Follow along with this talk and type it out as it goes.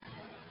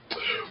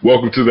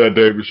Welcome to That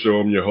Davis Show.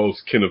 I'm your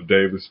host, Kenneth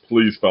Davis.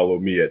 Please follow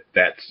me at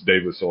That's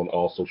Davis on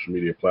all social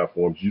media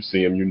platforms. You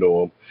see him, you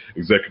know him.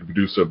 Executive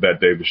producer of That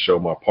Davis Show,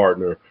 my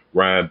partner,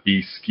 Ryan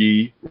B.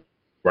 Ski,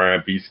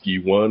 Ryan B. Ski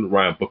 1,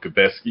 Ryan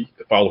Bukoveski.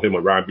 Follow him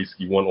at Ryan B.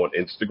 Ski 1 on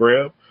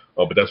Instagram.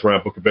 But that's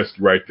Ryan Bukoveski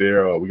right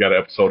there. We got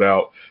an episode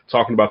out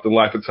talking about the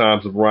life and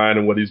times of Ryan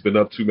and what he's been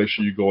up to. Make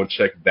sure you go and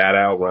check that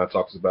out. Ryan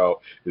talks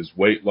about his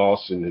weight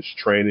loss and his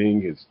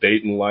training, his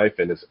dating life,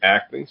 and his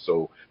acting.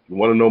 So if you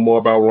want to know more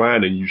about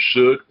Ryan, and you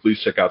should,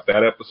 please check out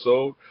that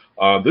episode.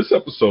 This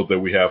episode that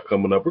we have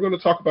coming up, we're going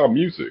to talk about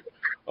music.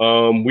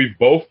 We've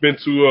both been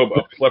to a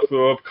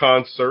plethora of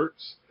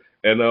concerts.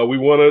 And we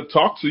want to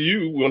talk to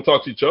you. We want to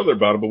talk to each other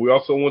about it, but we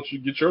also want you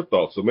to get your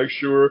thoughts. So make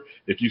sure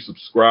if you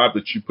subscribe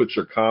that you put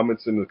your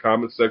comments in the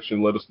comment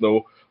section. Let us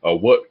know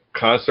what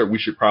concert we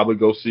should probably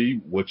go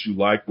see, what you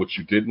like, what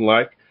you didn't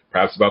like,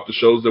 perhaps about the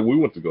shows that we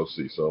went to go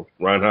see. So,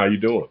 Ryan, how are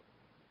you doing?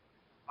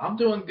 I'm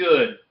doing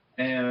good.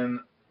 And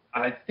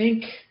I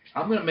think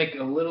I'm going to make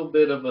a little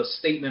bit of a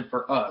statement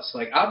for us.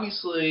 Like,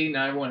 obviously,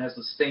 not everyone has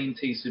the same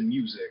taste in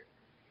music.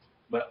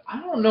 But I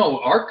don't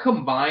know. Our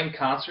combined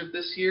concert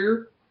this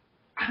year,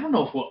 I don't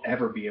know if we'll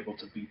ever be able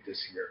to beat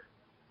this year.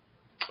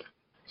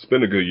 It's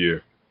been a good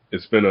year.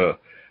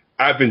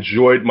 I've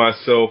enjoyed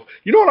myself.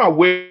 You know what I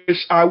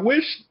wish? I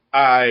wish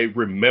I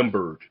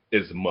remembered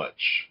as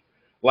much.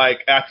 Like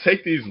I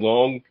take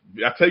videos.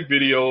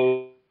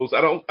 I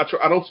don't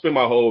spend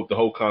the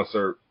whole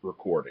concert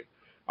recording.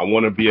 I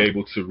want to be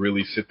able to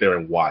really sit there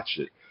and watch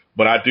it.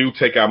 But I do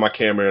take out my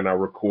camera and I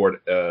record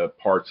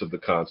parts of the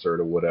concert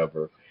or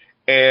whatever.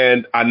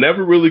 And I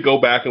never really go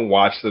back and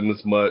watch them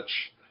as much.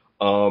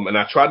 And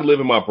I try to live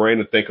in my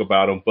brain and think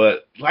about them,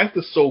 but life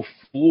is so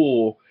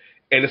full,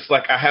 and it's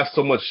like I have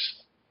so much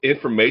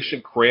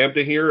information crammed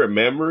in here and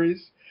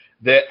memories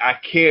that I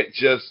can't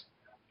just,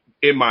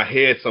 in my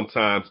head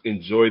sometimes,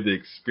 enjoy the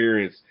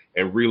experience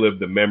and relive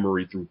the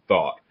memory through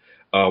thought.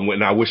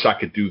 And I wish I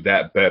could do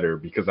that better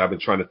because I've been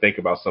trying to think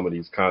about some of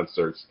these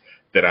concerts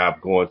that I've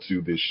gone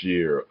to this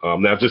year.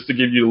 Now, just to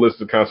give you the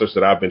list of concerts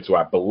that I've been to,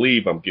 I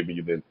believe I'm giving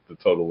you the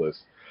total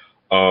list.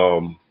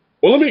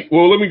 Well,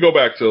 let me go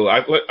back to.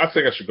 I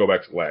think I should go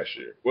back to last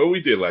year. Well,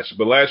 we did last year,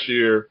 but last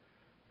year,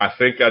 I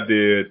think I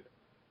did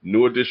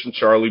New Edition,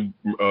 Charlie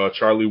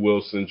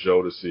Wilson,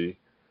 Jodeci.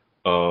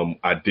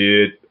 I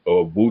did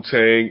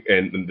Wu-Tang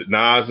and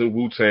Nas and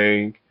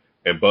Wu-Tang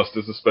and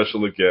Busta's a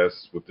special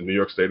guest with the New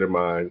York State of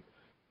Mind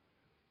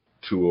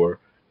tour,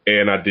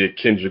 and I did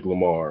Kendrick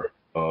Lamar,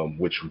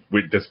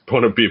 that's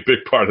going to be a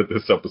big part of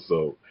this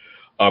episode.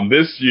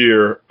 This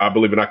year, I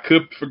believe, and I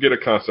could forget a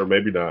concert,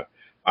 maybe not.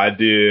 I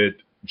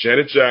did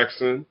Janet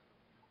Jackson,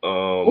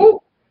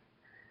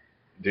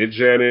 did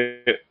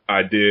Janet.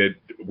 I did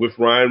with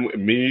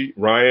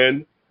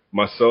Ryan,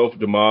 myself,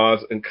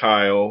 Demaz, and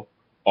Kyle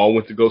all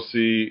went to go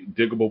see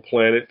Digable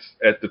Planets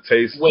at the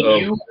Taste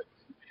of...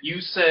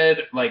 You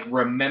said, like,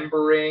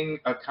 remembering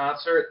a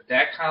concert,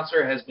 that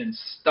concert has been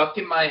stuck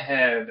in my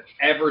head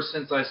ever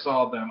since I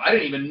saw them. I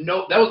didn't even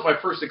know, that was my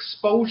first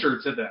exposure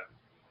to them.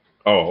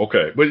 Oh,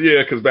 okay. But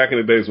yeah, because back in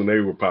the days when they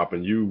were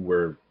popping, you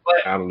were...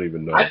 I don't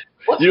even know.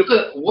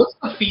 What's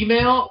the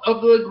female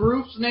of the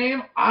group's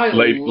name?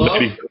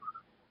 Ladybug.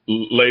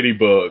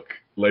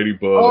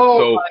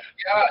 Oh my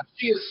God,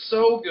 she is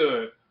so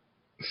good.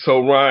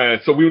 So Ryan,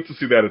 we went to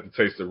see that at the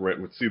Taste of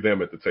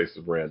them at the Taste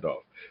of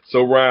Randolph.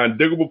 So Ryan,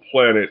 Digable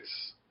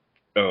Planets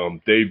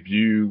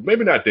debut,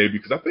 maybe not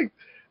debut, because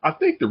I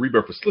think the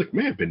Rebirth of Slick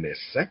may have been their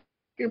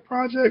second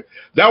project.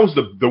 That was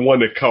the one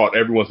that caught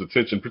everyone's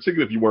attention,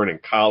 particularly if you weren't in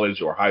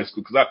college or high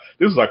school, because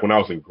this is like when I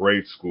was in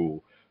grade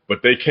school.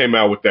 But they came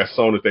out with that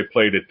song that they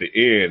played at the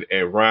end,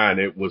 and Ryan,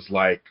 it was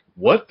like,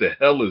 what the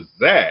hell is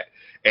that?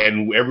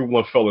 And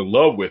everyone fell in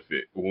love with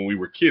it when we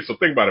were kids. So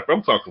think about it. If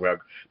I'm talking about,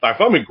 like,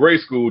 if I'm in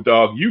grade school,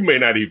 dog, you may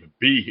not even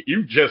be.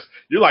 You're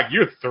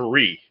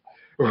 3,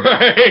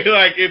 right?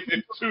 Like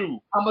it's 2.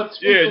 I'm a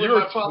you're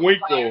a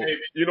twinkle.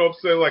 You know what I'm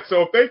saying? Like,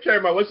 so if they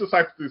came out, let's just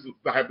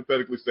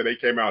hypothetically say they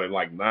came out in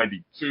like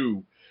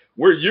 '92,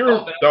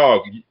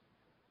 dog.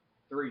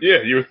 3.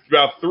 Yeah, you're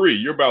about 3.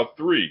 You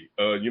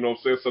know what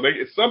I'm saying? So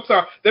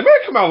sometimes they may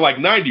come out like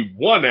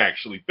 91.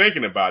 Actually,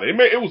 thinking about it, it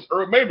may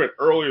have been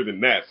earlier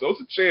than that. So it's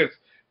a chance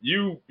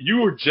you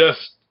were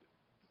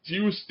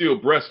still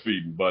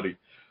breastfeeding, buddy.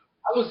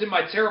 I was in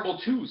my terrible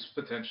 2s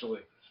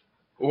potentially.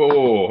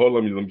 Whoa, hold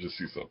on, let me just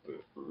see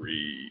something.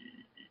 3.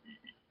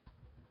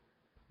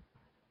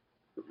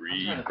 I'm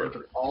trying to think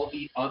of all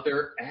the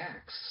other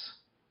acts.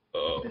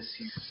 This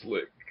year.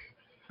 Slick.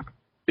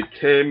 It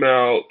came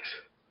out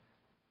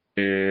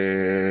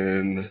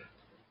in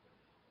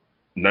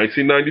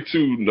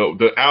 1992. No,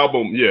 the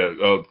album,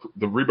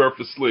 the Rebirth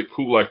of Slick,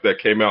 Cool Like That,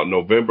 came out in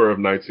November of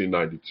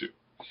 1992.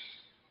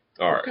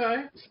 All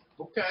right.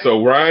 Okay.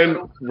 So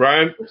Ryan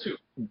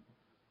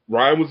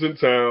was in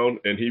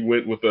town, and he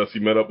went with us. He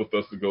met up with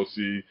us to go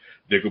see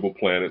Digable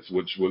Planets,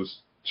 which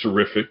was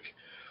terrific.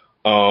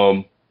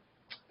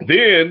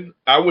 Then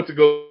I went to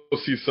go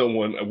see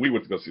someone. We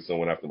went to go see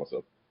someone after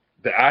myself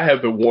that I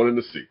have been wanting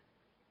to see.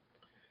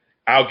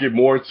 I'll get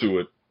more into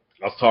it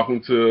I was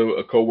talking to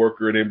a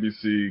coworker at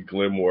NBC,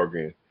 Glenn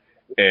Morgan,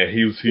 and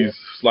he's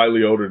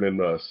slightly older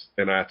than us.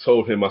 And I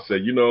told him, I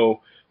said,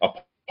 a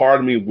part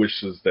of me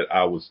wishes that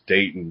I was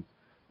dating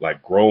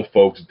like grown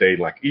folks dating,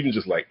 like even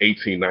just like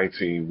 18,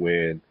 19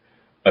 when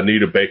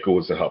Anita Baker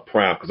was in her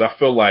prime. Because I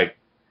feel like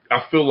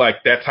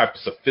that type of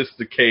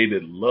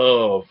sophisticated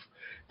love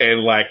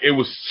and like it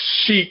was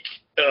chic,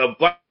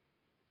 like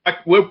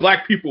where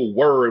black people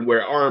were and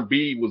where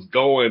R&B was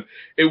going.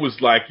 It was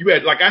like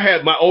I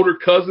had my older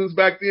cousins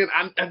back then.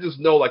 I just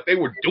know like they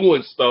were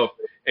doing stuff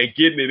and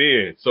getting it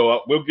in.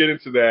 So we'll get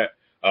into that.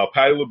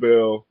 Patti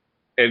LaBelle,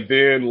 and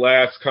then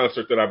last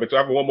concert that I've been to.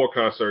 I have one more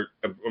concert.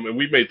 I mean,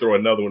 we may throw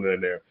another one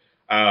in there.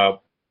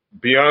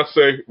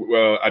 Beyonce.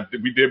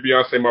 We did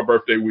Beyonce my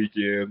birthday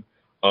weekend,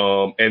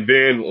 and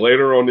then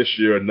later on this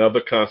year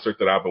another concert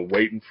that I've been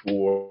waiting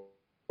for,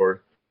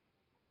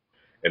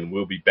 and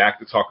we'll be back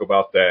to talk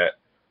about that.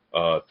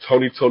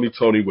 Toni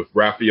with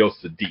Raphael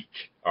Sadiq.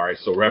 All right,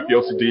 so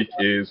Raphael Sadiq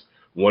is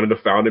one of the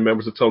founding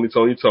members of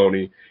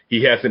Toni.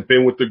 He hasn't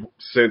been with the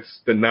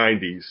since the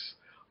 90s.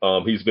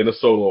 He's been a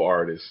solo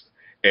artist,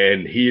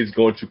 and he is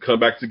going to come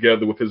back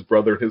together with his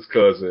brother and his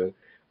cousin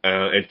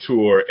and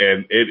tour.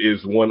 And it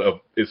is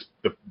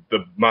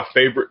my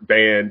favorite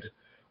band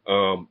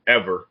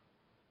ever.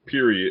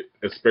 Period.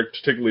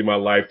 Particularly my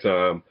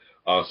lifetime.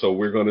 So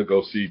we're going to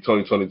go see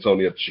Toni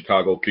at the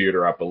Chicago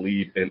Theater, I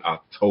believe, in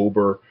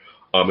October.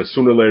 And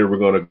sooner or later, we're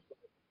going to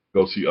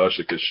go see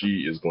Usher because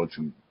she is going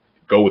to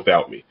go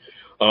without me.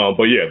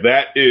 But yeah,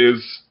 that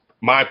is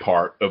my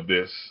part of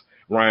this.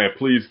 Ryan,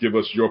 please give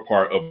us your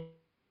part of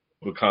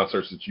the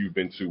concerts that you've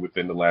been to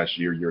within the last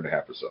year and a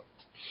half or so.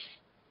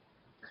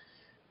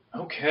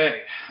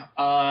 Okay.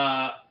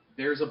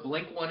 There's a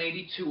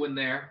Blink-182 in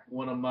there,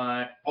 one of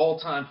my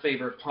all-time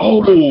favorite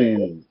punk rock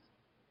bands.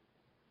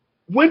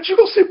 When did you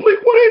go see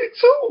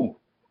Blink-182?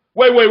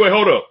 Wait,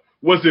 hold up.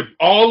 Was it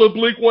all of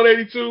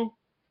Blink-182?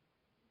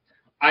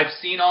 I've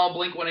seen all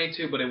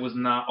Blink-182, but it was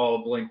not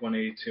all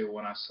Blink-182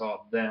 when I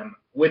saw them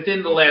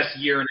within the last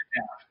year and a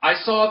half.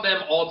 I saw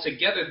them all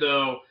together,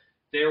 though.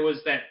 There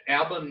was that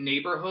album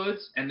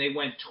Neighborhoods, and they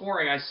went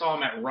touring. I saw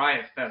them at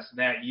Riot Fest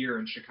that year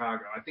in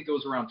Chicago. I think it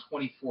was around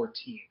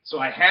 2014. So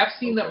I have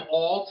seen them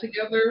all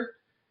together,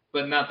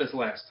 but not this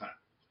last time.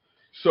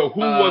 So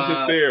who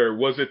wasn't there?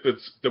 Was it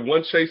the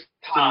one chasing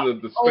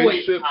the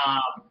spaceship?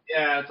 Tom.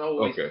 Yeah, it's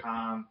always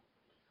Tom.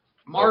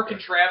 Mark and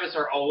Travis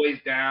are always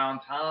down.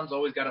 Tom's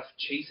always got to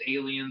chase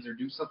aliens or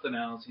do something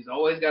else. He's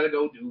always got to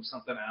go do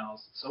something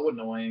else. It's so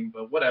annoying,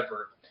 but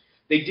whatever.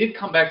 They did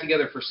come back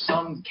together for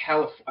some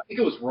California. I think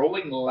it was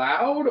Rolling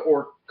Loud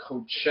or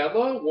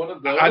Coachella, one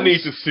of those. I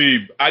need to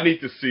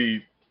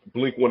see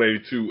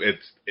Blink-182.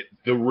 It's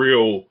the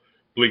real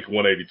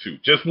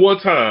Blink-182. Just one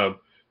time,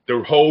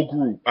 the whole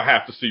group I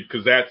have to see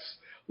because that's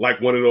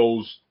like one of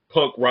those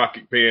punk rock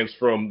bands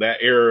from that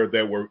era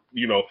that were,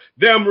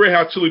 them Red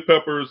Hot Chili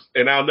Peppers,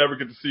 and I'll never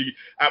get to see.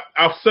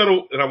 I'll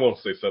settle, and I won't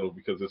say settle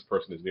because this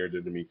person is near and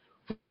dear to me.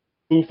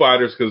 Foo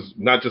Fighters,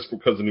 not just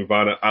because of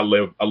Nirvana. I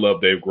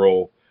love Dave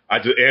Grohl.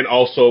 And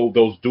also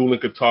those dueling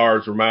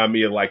guitars remind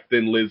me of like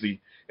Thin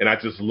Lizzy, and I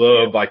just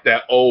love like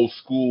that old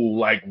school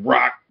like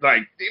rock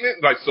like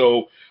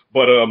so.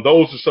 But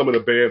those are some of the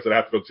bands that I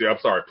have to go see. I'm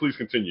sorry. Please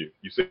continue.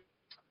 You said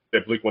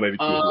that Blink-182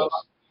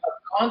 was.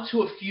 On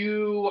to a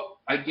few,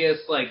 I guess,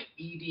 like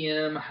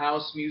EDM,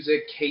 house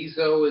music.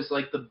 Keizo is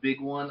like the big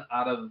one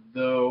out of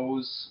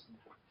those.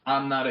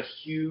 I'm not a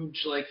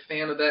huge like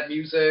fan of that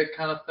music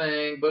kind of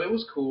thing, but it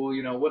was cool,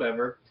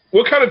 whatever.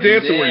 What kind of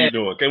dancing were you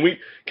doing? Can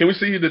we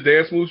see the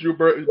dance moves you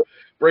were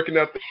breaking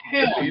out the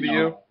EDM?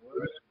 No.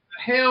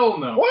 Hell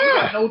no.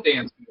 Why? No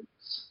dance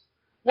moves.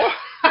 What?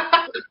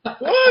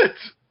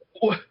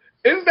 What?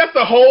 Isn't that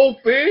the whole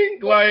thing?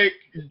 Like,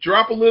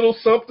 drop a little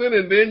something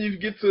and then you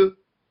get to...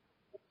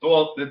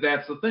 Well,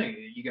 that's the thing.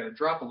 You got to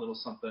drop a little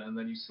something and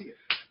then you see it.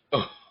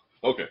 Oh,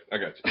 okay, I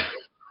got you.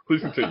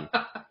 Please continue.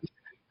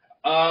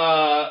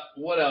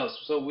 What else?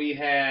 So we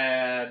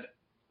had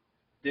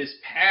this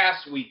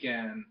past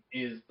weekend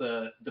is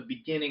the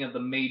beginning of the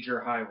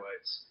major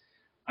highlights.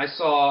 I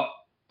saw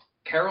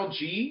Karol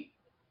G.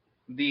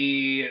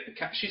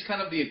 She's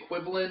kind of the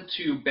equivalent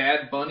to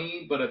Bad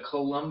Bunny, but a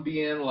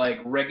Colombian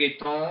like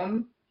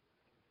reggaeton.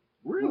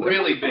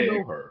 Really big. I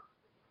know her.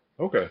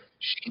 Okay.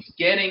 She's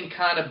getting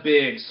kind of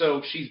big.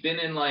 So she's been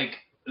in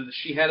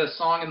she had a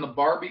song in the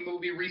Barbie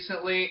movie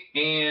recently,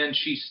 and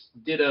she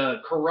did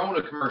a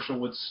Corona commercial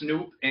with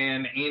Snoop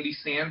and Andy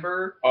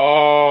Samberg.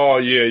 Oh,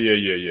 yeah.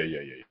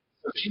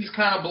 So she's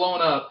kind of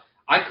blown up.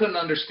 I couldn't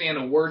understand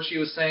a word she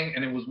was saying,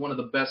 and it was one of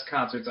the best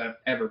concerts I've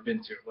ever been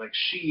to. Like,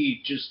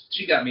 she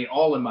got me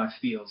all in my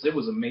feels. It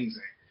was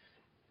amazing.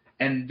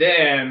 And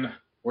then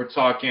we're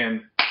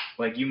talking,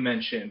 like you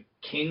mentioned,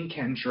 King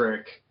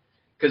Kendrick,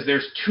 because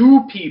there's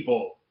two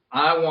people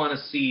I want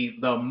to see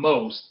the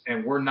most,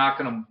 and we're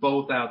knocking them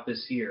both out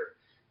this year.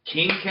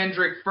 King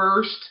Kendrick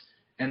first,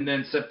 and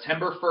then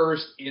September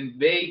 1st in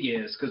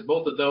Vegas, because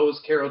both of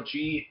those, Karol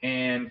G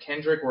and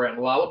Kendrick, were at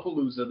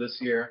Lollapalooza this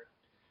year.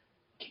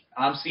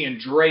 I'm seeing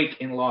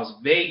Drake in Las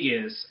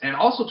Vegas, and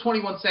also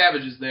 21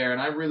 Savage is there,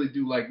 and I really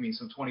do like me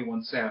some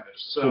 21 Savage.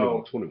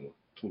 So 21.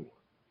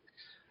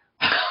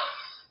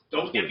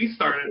 Don't get me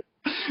started.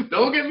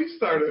 Don't get me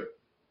started.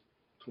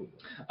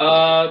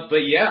 21.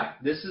 But yeah,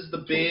 this is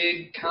the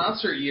big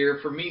concert year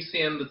for me,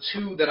 seeing the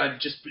two that I've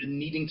just been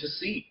needing to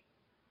see.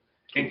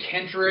 And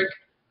Kendrick,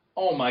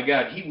 oh my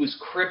God, he was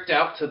cripped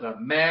out to the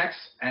max,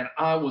 and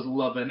I was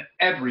loving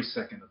every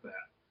second of that.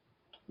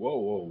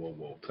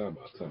 Whoa. Time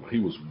out. He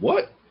was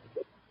what?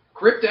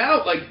 Cripped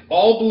out, like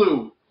all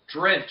blue,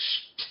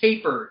 drenched,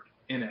 tapered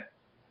in it.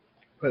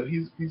 But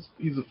he's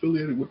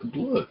affiliated with the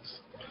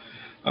Bloods.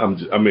 I'm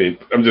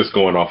just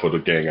going off of the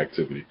gang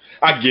activity.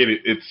 I get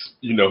it. It's,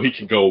 he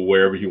can go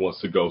wherever he wants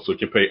to go, so he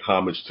can pay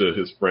homage to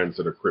his friends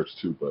that are Crips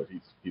too. But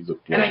he's a Blood.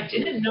 And I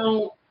didn't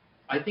know.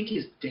 I think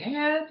his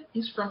dad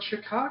is from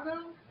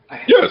Chicago.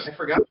 Yes, I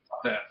forgot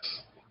about that.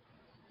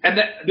 And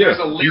there's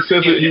a lyric. He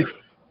says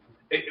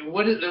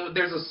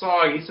there's a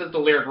song. He says the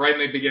lyric right in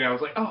the beginning. I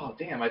was like, oh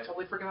damn, I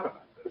totally forgot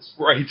about this.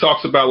 Right. He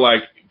talks about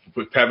like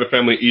having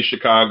family in East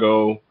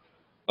Chicago,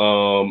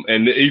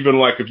 and even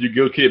like if you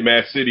go Kid,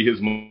 Mad City, his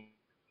mom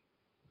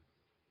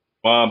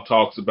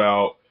talks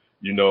about,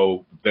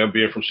 them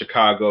being from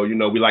Chicago.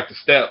 We like to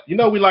step.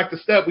 We like to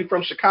step. We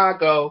from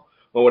Chicago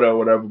or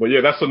whatever. But yeah,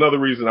 that's another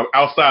reason. I'm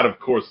outside, of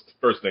course, the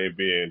first name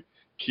being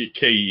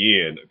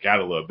K-E-N.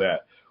 Gotta love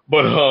that.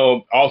 But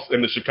also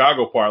in the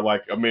Chicago part,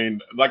 like I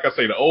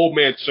say, the old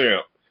man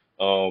champ.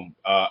 I've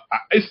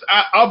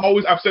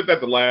said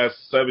that the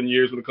last 7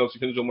 years when it comes to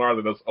Kendrick Lamar,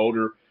 that us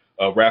older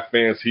rap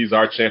fans, he's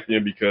our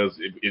champion because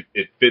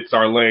it fits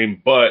our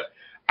lane. But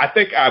I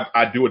think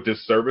I do a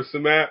disservice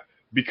in that,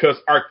 because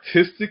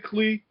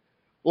artistically,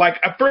 like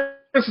at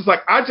first,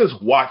 like I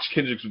just watch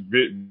Kendrick's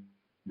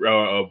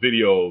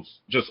videos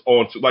just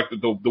on like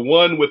the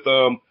one with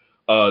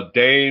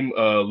Dame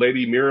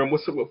Lady Miriam. I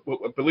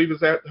believe is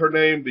that her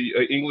name? The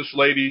English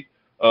lady,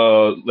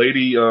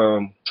 Lady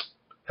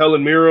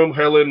Helen Mirren.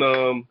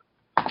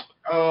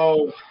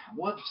 Oh,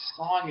 what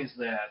song is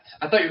that?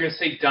 I thought you were gonna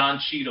say Don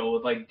Cheadle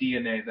with like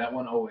DNA. That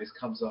one always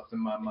comes up in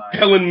my mind.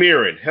 Helen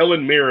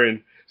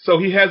Mirren. So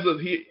he has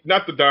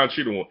not the Don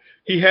Cheadle one.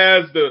 He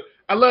has the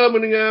I love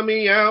when you got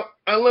me out.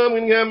 I love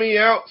when you got me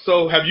out.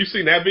 So have you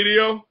seen that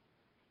video?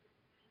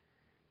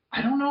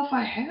 I don't know if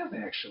I have,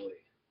 actually.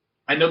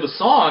 I know the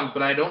song,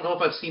 but I don't know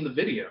if I've seen the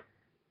video.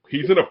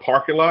 He's in a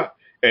parking lot,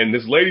 and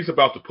this lady's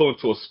about to pull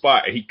into a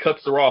spot, and he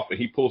cuts her off, and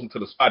he pulls into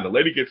the spot. And the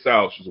lady gets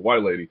out. She's a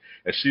white lady,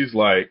 and she's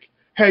like,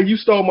 hey, you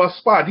stole my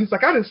spot. He's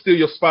like, I didn't steal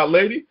your spot,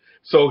 lady.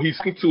 So he's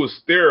speaking to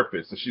his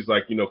therapist, and she's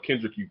like,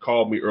 Kendrick, you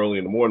called me early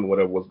in the morning,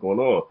 whatever was going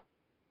on.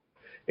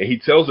 And he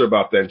tells her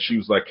about that, and she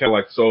was like, kind of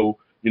like, so,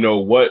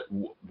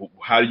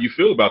 how do you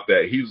feel about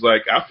that? He was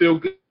like, I feel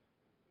good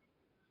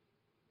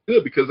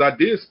because I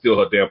did steal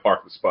her damn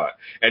parking spot.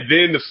 And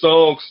then the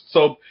song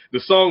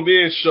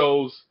then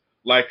shows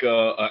like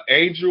a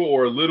angel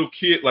or a little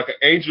kid, like an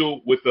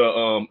angel with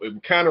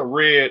kind of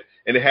red,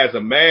 and it has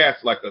a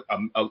mask, like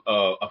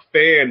a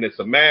fan that's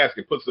a mask,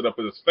 and puts it up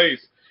in his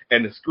face,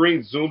 and the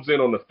screen zooms in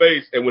on the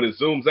face, and when it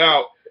zooms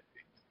out,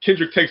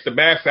 Kendrick takes the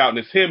mask out, and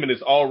it's him in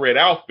his all red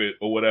outfit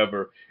or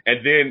whatever.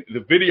 And then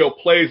the video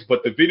plays,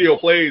 but the video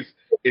plays,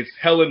 it's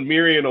Helen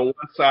Mirren on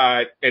one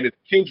side, and it's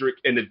Kendrick,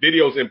 and the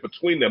video's in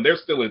between them. They're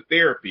still in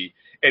therapy,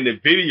 and the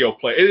video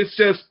play. It's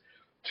just,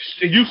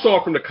 you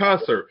saw it from the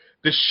concert.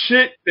 The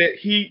shit that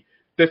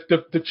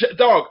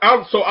dog.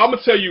 So I'm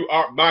gonna tell you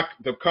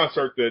the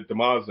concert that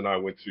Demaz and I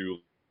went to,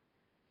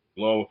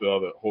 along with the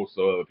other host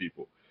of other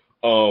people.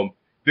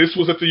 This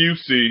was at the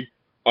UC.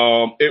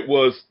 It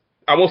was.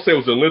 I won't say it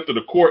was the length of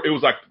the court. It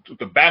was like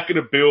the back of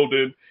the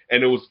building,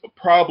 and it was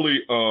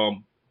probably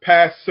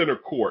past center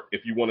court,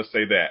 if you want to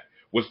say that,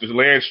 was the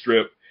land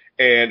strip.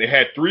 And it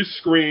had 3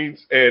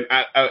 screens, and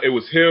it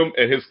was him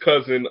and his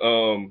cousin.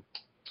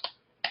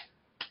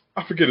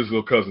 I forget his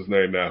little cousin's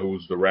name now, who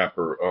was the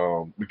rapper.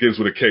 Begins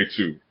with a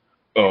K2,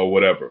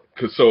 whatever.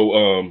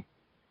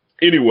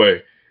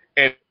 Anyway,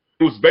 and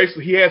it was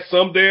basically, he had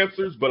some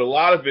dancers, but a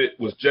lot of it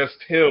was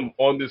just him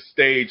on this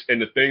stage and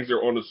the things that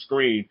are on the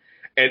screen.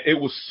 And it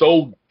was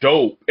so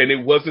dope. And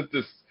it wasn't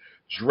this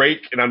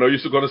Drake, and I know you're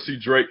still going to see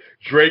Drake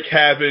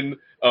having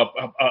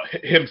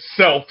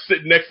himself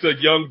sitting next to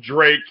young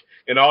Drake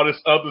and all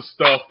this other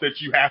stuff that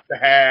you have to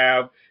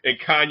have, and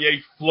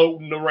Kanye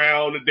floating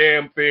around the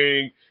damn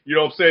thing. You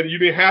know what I'm saying? You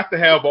didn't have to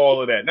have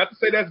all of that. Not to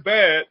say that's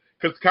bad,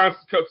 because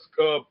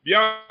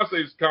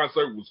Beyonce's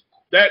concert was,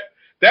 that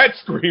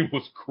screen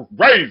was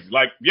crazy.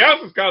 Like,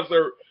 Beyonce's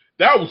concert,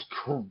 that was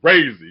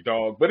crazy,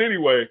 dog. But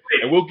anyway,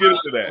 and we'll get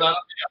into that.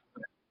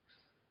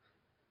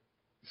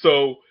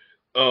 So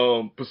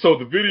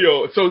the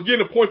video, so again,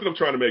 the point that I'm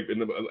trying to make,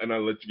 and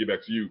I'll let you get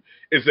back to you,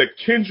 is that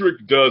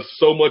Kendrick does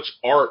so much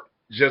art,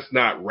 just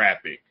not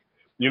rapping.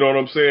 You know what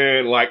I'm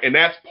saying? Like, and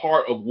that's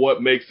part of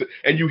what makes it,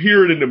 and you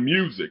hear it in the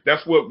music.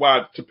 That's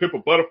why To Pimp a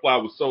Butterfly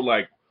was so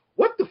like,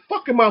 what the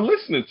fuck am I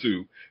listening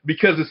to?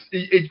 Because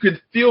you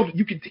could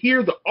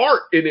hear the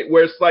art in it,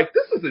 where it's like,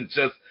 this ain't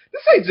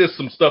just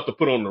some stuff to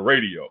put on the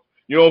radio.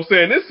 You know what I'm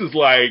saying? This is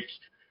like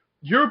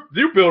you're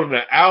building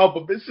an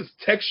album. This is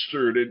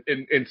textured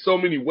in so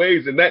many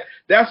ways, and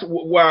that's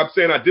why I'm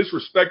saying I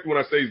disrespect when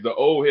I say he's the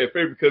old head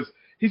favorite, because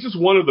he's just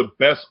one of the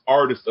best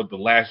artists of the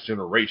last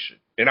generation,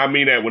 and I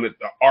mean that when it's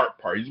the art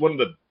part. He's one of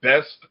the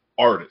best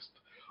artists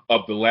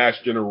of the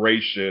last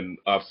generation.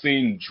 I've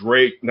seen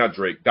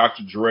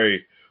Dr. Dre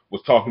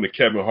was talking to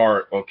Kevin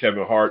Hart on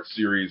Kevin Hart's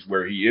series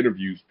where he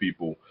interviews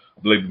people.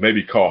 I believe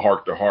maybe called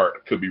Heart to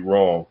Heart. Could be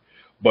wrong.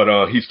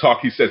 But he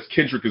says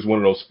Kendrick is one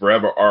of those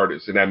forever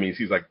artists. And that means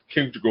he's like,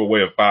 Kendrick go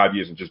away in 5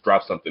 years and just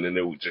drop something and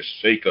it would just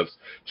shake us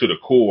to the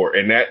core.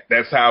 And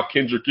that's how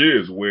Kendrick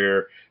is,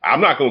 where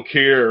I'm not going to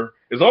care.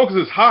 As long as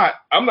it's hot,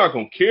 I'm not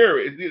going to care.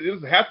 It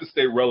doesn't have to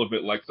stay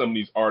relevant like some of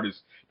these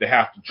artists that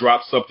have to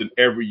drop something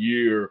every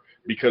year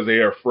because they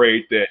are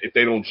afraid that if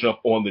they don't jump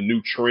on the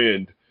new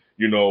trend,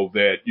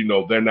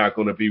 they're not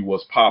going to be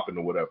what's popping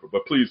or whatever.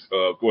 But please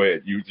go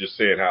ahead. You just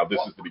saying how this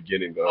is the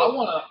beginning of.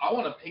 I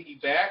want to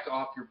piggyback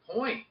off your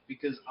point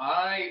because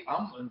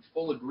I'm in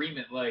full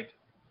agreement. Like,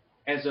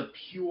 as a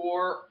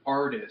pure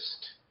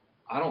artist,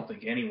 I don't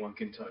think anyone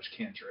can touch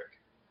Kendrick.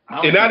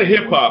 And not in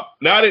hip hop,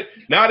 not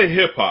in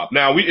hip hop.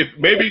 Now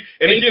maybe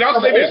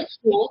I'll say this: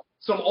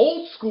 some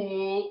old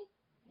school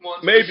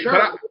ones. Maybe, sure.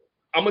 but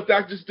I'm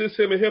gonna just diss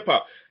him in hip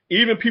hop.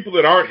 Even people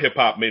that aren't hip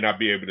hop may not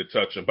be able to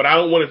touch him. But I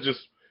don't want to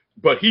just.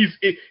 But he's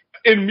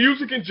in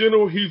music in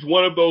general. He's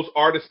one of those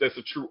artists that's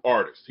a true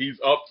artist. He's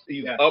up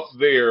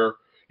there.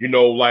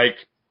 Like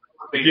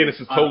again, this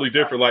is totally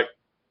different. Like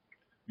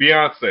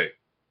Beyonce,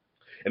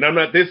 and I'm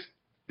not this.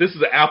 This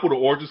is an apple to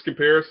oranges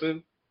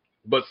comparison,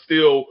 but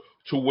still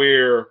to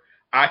where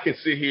I can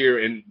sit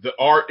here and the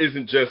art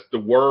isn't just the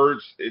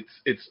words.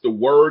 It's the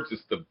words.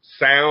 It's the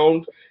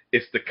sound.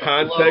 It's the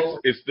context.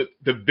 It's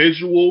the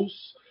visuals.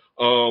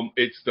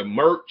 It's the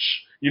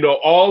merch.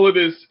 All of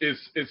this is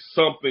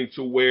something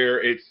to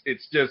where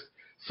it's just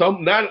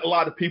not a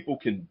lot of people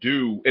can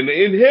do. And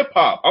in hip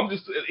hop, I'm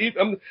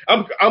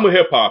a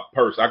hip hop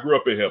person. I grew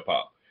up in hip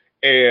hop,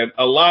 and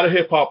a lot of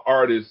hip hop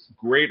artists,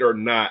 great or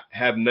not,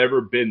 have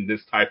never been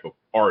this type of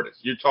artist.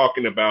 You're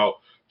talking about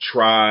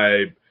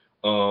Tribe.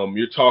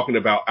 You're talking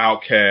about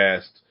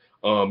Outkast.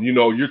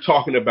 You're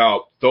talking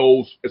about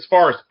those as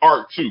far as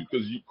art too,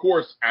 because of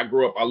course I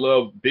grew up. I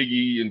love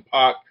Biggie and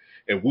Pac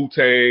and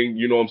Wu-Tang,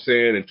 you know what I'm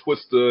saying, and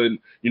Twista and,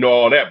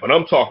 all that. But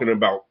I'm talking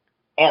about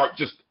art,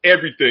 just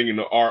everything in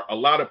the art. A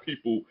lot of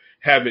people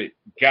haven't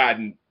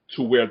gotten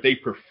to where they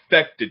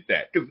perfected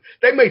that. Because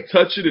they may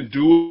touch it and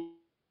do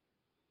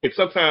it, and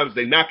sometimes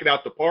they knock it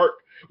out the park,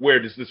 where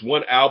there's this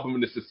one album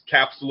and it's this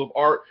capsule of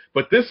art.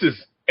 But this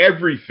is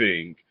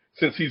everything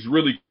since he's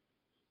really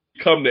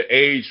come to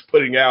age,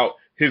 putting out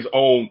his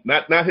own,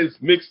 not his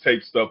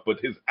mixtape stuff,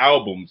 but his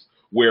albums,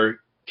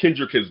 where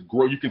Kendrick has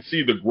grown. You can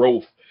see the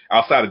growth.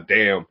 Outside of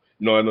Damn,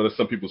 I know that's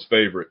some people's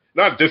favorite.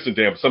 Not distant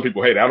Damn, but some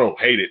people hate it. I don't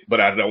hate it, but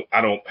I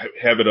don't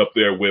have it up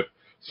there with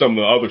some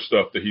of the other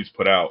stuff that he's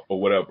put out or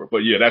whatever. But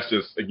yeah, that's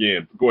just,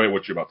 again, go ahead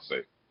what you're about to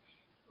say.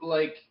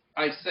 Like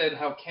I said,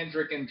 how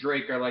Kendrick and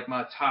Drake are like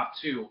my top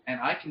two,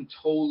 and I can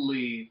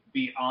totally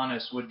be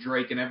honest with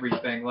Drake and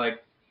everything.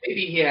 Like,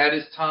 maybe he had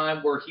his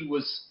time where he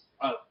was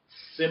a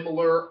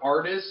similar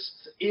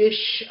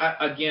artist-ish.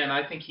 Again,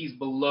 I think he's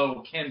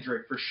below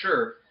Kendrick for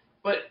sure.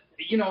 But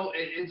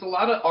it's a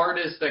lot of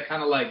artists that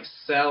kind of like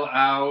sell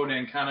out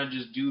and kind of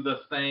just do the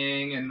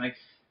thing. And like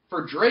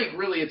for Drake,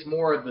 really, it's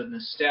more of the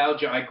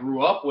nostalgia. I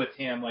grew up with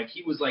him. Like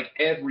he was like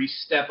every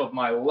step of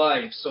my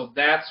life. So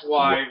that's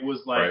why it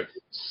was like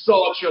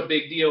such a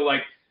big deal.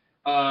 Like,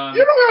 you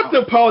don't have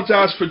to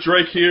apologize for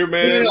Drake here,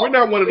 man. We're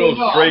not one of those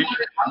Drake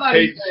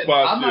hate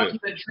spots.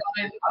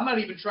 I'm not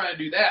even trying to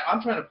do that.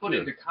 I'm trying to put it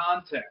into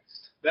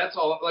context. That's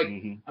all. Like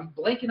I'm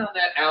blanking on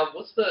that album.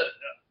 What's the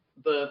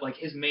like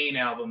his main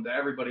album that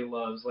everybody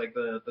loves, like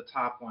the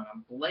top one.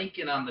 I'm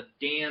blanking on the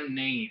damn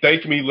name.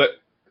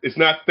 It's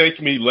not Thank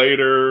Me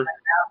Later.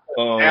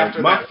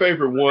 My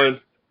favorite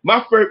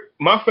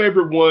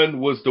one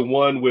was the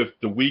one with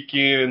The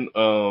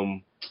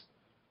Weeknd.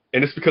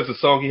 And it's because the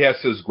song he has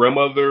his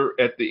grandmother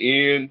at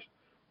the end.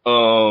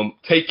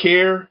 Take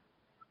Care.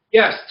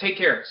 Yes, Take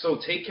Care. So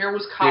Take Care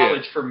was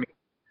college for me.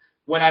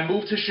 When I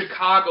moved to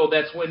Chicago,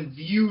 that's when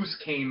Views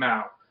came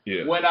out.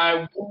 Yeah. When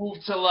I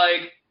moved to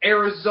like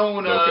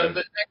Arizona,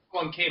 the next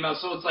one came out.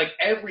 So it's like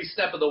every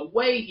step of the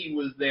way he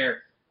was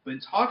there. But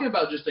talking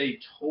about just a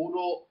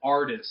total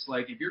artist,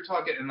 like if you're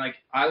talking, and like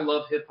I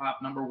love hip hop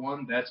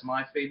 #1, that's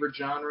my favorite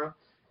genre.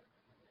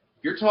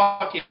 You're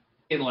talking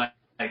like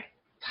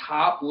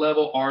top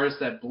level artist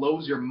that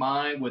blows your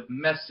mind with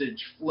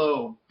message,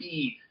 flow,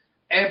 beat,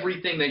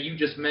 everything that you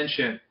just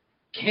mentioned.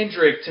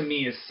 Kendrick to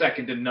me is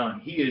second to none.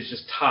 He is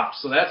just top.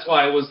 So that's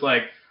why I was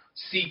like,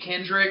 see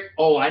Kendrick.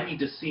 Oh, I need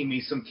to see me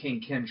some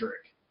King Kendrick.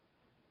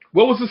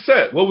 What was the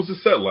set? What was the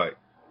set like?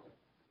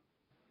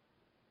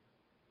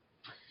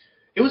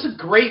 It was a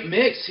great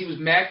mix. He was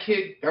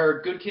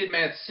Good Kid,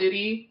 Mad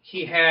City.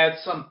 He had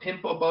some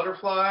Pimp a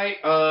Butterfly.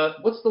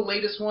 What's the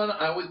latest one?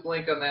 I always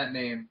blank on that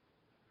name.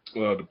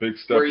 The Big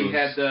Steppers.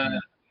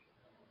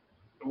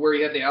 Where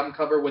he had the album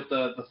cover with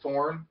the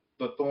thorn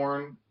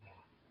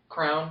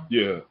crown.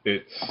 Yeah,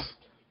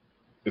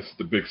 It's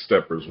the Big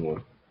Steppers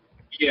one.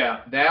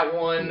 Yeah, that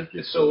one.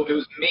 So it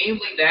was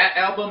mainly that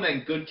album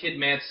and Good Kid,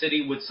 Mad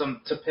City with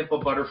some To Pimp a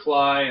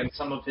Butterfly and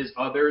some of his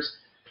others.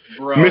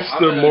 Bro,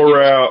 Mr.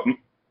 Morale,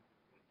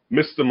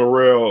 Mr.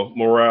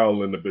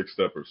 Morale, and the Big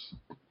Steppers.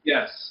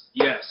 Yes,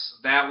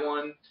 that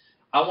one.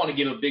 I want to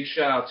give a big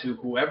shout out to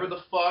whoever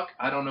the fuck,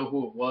 I don't know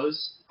who it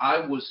was.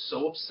 I was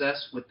so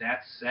obsessed with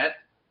that set,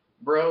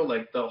 bro,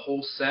 like the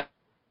whole set.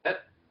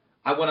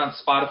 I went on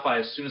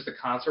Spotify as soon as the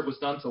concert was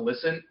done to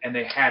listen, and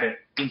they had it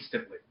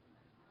instantly.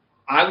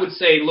 I would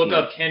say look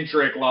up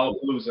Kendrick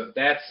Lollapalooza.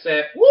 That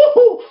set,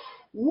 woo,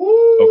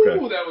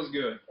 that was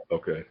good.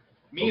 Okay.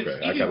 Me and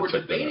Stevie were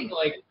debating,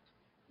 like,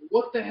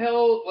 what the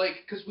hell,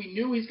 like, because we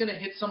knew he's going to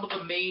hit some of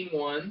the main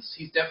ones.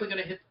 He's definitely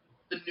going to hit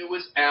the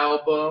newest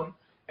album.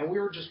 And we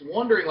were just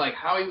wondering, like,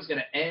 how he was going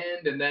to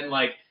end. And then,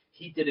 like,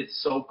 he did it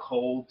so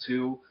cold,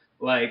 too.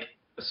 Like,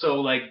 so,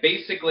 like,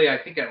 basically, I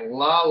think at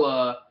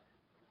Lala,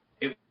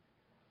 it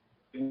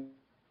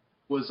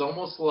was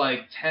almost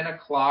like 10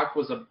 o'clock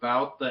was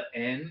about the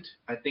end.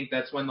 I think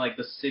that's when, like,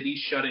 the city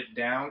shut it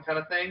down kind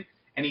of thing.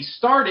 And he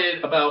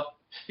started about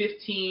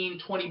 15,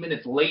 20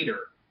 minutes later.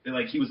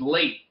 Like, he was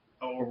late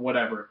or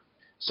whatever.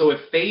 So it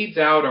fades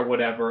out or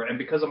whatever. And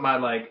because of my,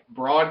 like,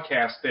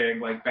 broadcasting,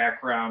 like,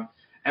 background,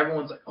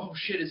 everyone's like, oh,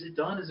 shit, is it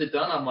done? Is it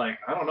done? I'm like,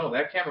 I don't know.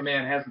 That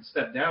cameraman hasn't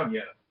stepped down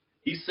yet.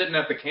 He's sitting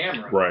at the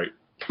camera. Right.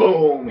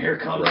 Boom. Here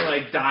comes,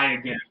 like, die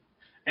again.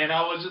 And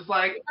I was just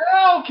like,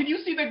 oh, can you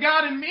see the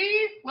God in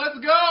me? Let's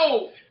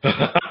go.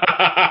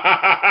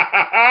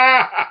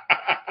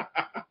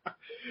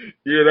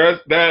 Yeah, that's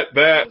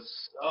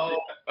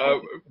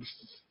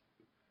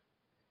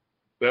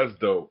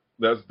dope.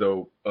 That's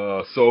dope.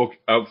 So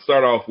I'll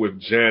start off with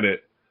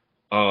Janet.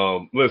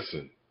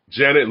 Listen,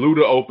 Janet,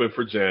 Luda opened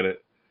for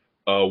Janet.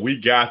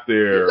 We got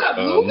there.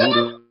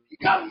 Luda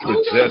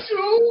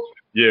too?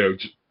 Yeah,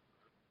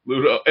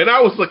 Luda. And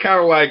I was kind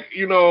of like,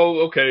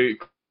 okay,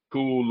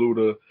 cool,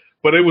 Luda.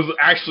 But it was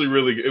actually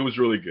really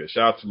good.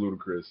 Shout out to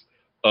Ludacris.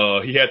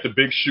 He had the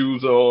big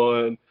shoes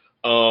on.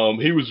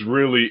 He was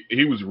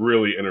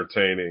really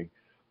entertaining.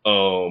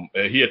 And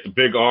he had the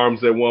big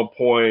arms at one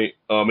point.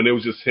 And it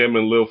was just him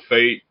and Lil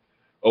Fate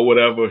or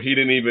whatever.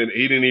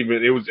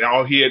 It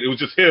was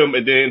just him.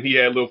 And then he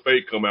had Lil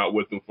Fate come out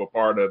with him for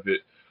part of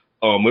it.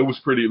 It was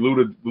pretty,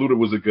 Luda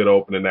was a good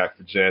opening act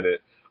for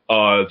Janet.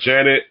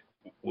 Janet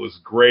was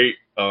great.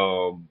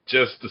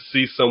 Just to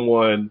see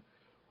someone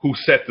who's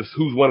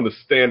one of the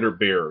standard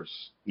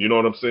bearers. You know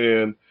what I'm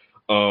saying?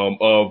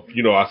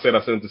 I said I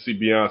sent him to see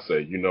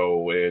Beyonce,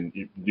 and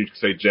you could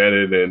say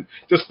Janet, and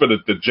just for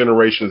the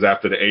generations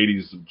after the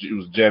 80s, it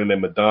was Janet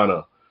and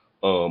Madonna,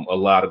 a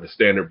lot of the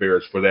standard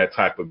bearers for that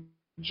type of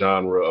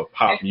genre of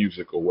pop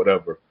music or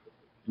whatever.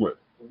 Where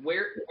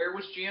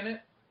was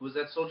Janet? Was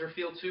that Soldier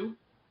Field too?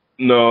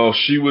 No,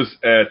 she was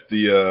at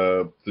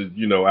the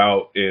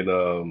out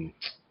in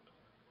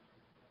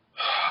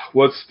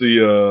what's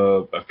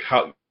the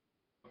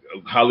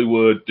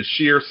Hollywood, the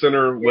Shear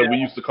Center, what we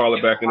used to call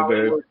it back in the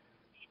day.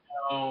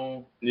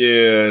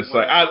 Yeah, it's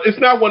like it's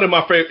not one of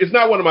my favorite. It's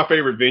not one of my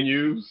favorite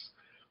venues.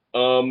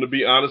 To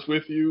be honest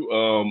with you,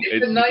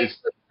 it's a nice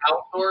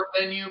outdoor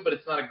venue, but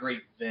it's not a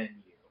great venue.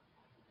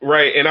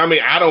 Right, and I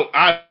mean,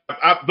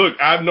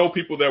 I know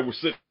people that were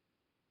sitting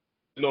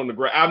on the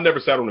grass. I've never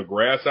sat on the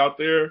grass out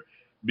there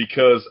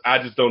because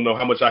I just don't know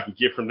how much I can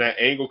get from that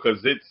angle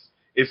because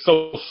it's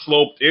so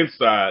sloped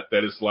inside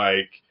that it's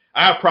like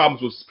I have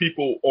problems with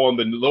people on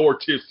the lower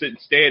tier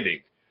standing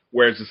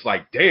where it's just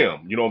like,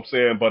 damn, you know what I'm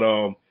saying? But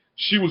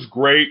she was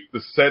great.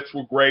 The sets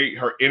were great.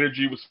 Her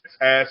energy was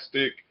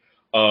fantastic.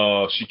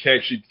 She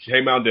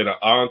came out and did an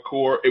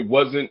encore. It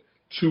wasn't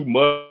too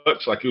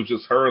much. Like it was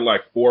just her and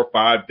like 4 or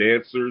 5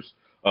 dancers.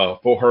 4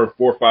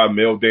 or 5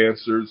 male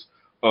dancers.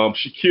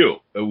 She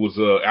killed. It was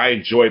I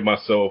enjoyed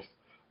myself.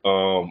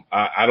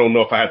 I don't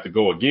know if I have to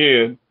go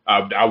again.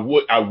 I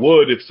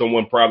would if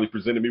someone probably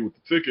presented me with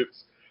the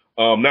tickets.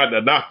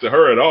 Not to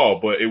her at all,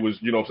 but it was,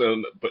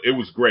 but it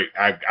was great.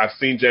 I've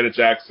seen Janet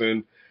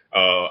Jackson.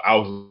 I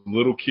was a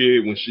little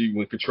kid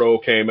when Control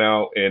came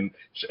out, and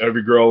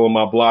every girl on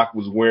my block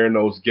was wearing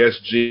those Guess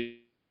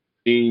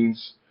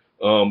jeans,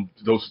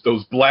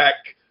 those black,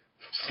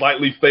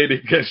 slightly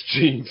faded Guess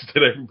jeans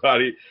that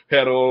everybody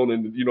had on,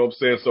 and you know what I'm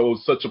saying. So it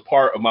was such a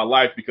part of my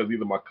life because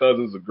either my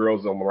cousins or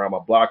girls around my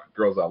block,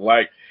 girls I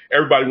like,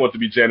 everybody wanted to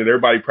be Janet.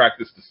 Everybody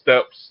practiced the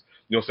steps.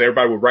 So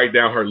everybody would write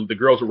down the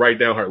girls would write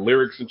down her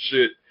lyrics and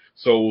shit.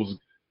 So it was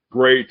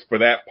great for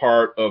that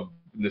part of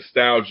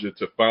nostalgia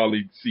to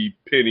finally see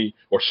Penny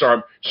or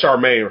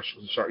Charmaine.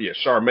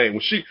 When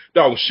she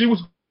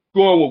was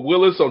going with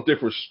Willis on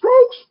Different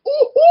Strokes,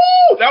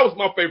 ooh, that was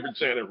my favorite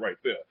Janet right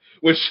there.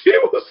 When she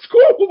was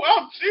going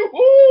out,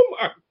 oh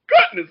my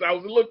goodness, I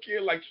was a little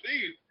kid like,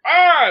 she's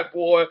fine,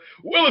 boy.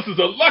 Willis is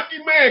a lucky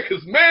man,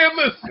 cause man,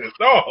 listen,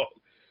 dog.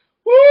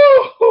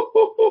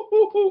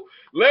 Woo!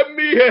 Let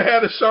me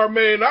have a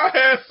Charmaine. I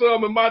had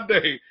some in my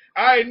day.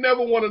 I ain't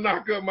never want to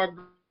knock up my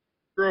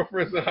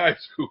girlfriends in high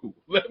school.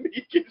 Let me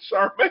get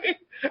Charmaine.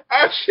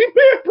 She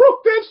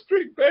broke that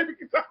streak, baby.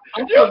 You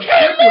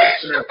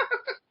can't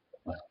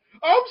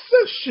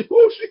She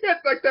had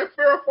like that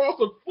Farrah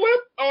Fawcett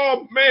flip.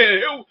 Oh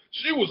man,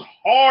 she was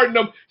hard.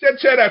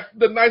 She had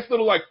the nice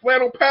little like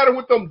flannel pattern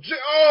with them.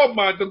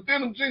 Them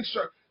denim jeans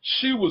shirt.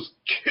 She was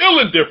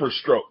killing different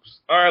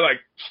strokes. All right, like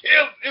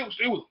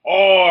it was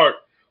hard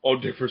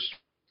on different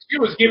strokes. She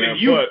was giving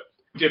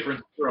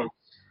different strokes.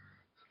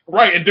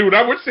 Right, and dude,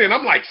 I was saying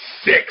I'm like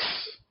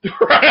 6.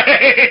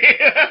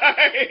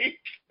 Right?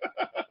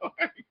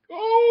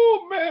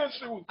 Oh man,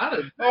 she was.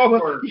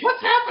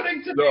 What's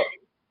happening to me?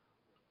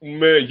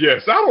 Man,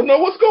 yes, I don't know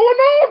what's going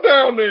on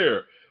down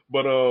there,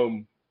 but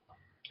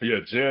yeah,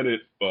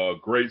 Janet,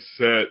 great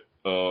set,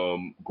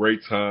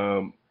 great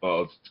time.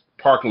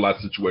 Parking lot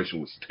situation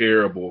was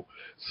terrible,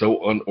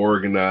 so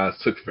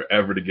unorganized, took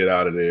forever to get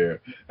out of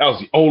there. That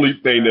was the only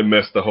thing that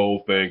messed the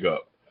whole thing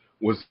up.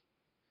 Was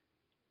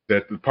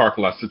that the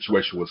parking lot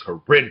situation was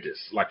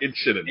horrendous. Like it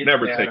should have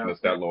never taken us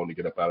that long to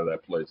get up out of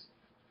that place.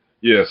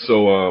 Yeah,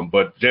 so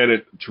but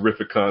Janet,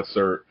 terrific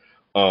concert.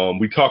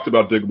 We talked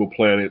about Digable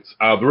Planets.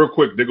 Real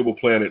quick, Digable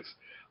Planets.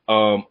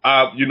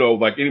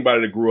 Like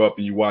anybody that grew up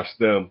and you watched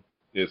them,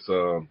 it's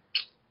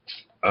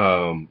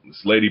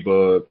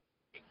Ladybug.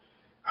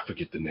 I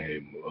forget the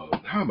name.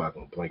 How am I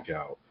gonna blank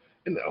out?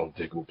 On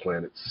Digable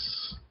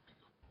Planets.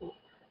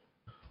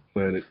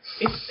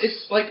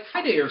 It's like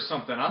Friday or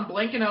something. I'm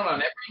blanking out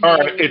on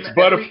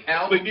every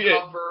album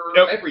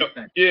cover,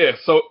 everything. Yeah,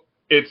 so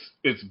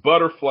it's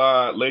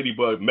Butterfly,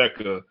 Ladybug,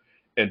 Mecca,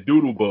 and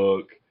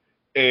Doodlebug.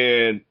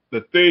 And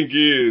the thing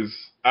is,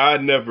 I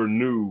never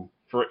knew,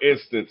 for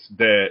instance,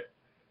 that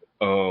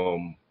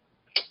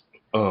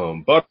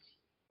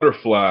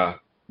Butterfly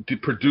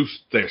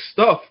produced their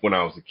stuff when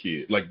I was a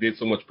kid. Like did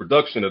so much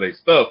production of their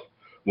stuff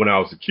when I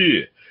was a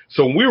kid.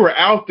 So when we were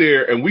out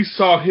there and we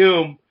saw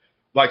him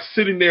like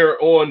sitting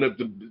there on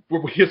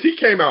because he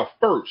came out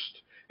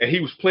first and he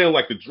was playing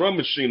like the drum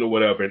machine or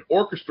whatever and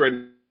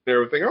orchestrating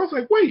everything. I was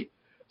like, wait,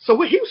 so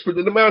what he was the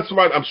amount of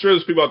somebody, I'm sure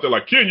there's people out there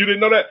like, Ken, you didn't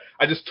know that?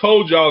 I just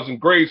told you I was in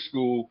grade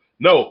school.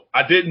 No,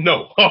 I didn't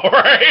know. All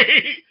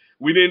right.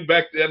 We didn't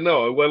back then.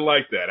 No, it wasn't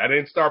like that. I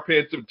didn't start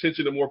paying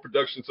attention to more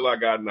production until I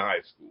got into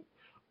high school.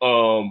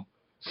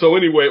 So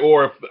anyway,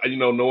 or if,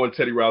 knowing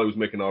Teddy Riley was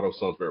making all those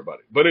songs for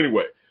everybody. But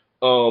anyway,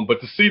 but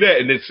to see that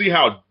and then see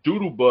how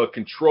Doodlebug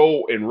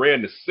controlled and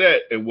ran the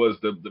set and was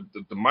the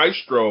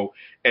maestro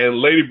and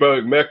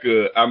Ladybug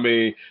Mecca. I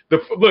mean,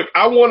 look,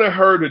 I wanted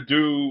her to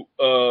do,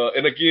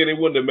 and again, it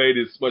wouldn't have made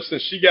as much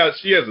sense. She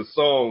has a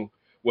song.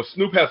 Well,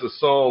 Snoop has a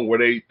song where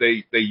they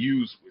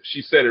use.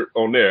 She said it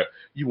on there.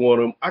 You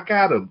want them? I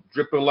got them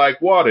dripping like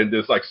water, and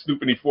there's like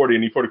Snoop and E40,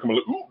 and E40 coming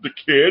like, ooh, the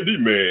Candy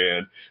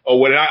Man. Oh,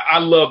 when I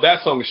love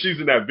that song. She's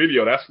in that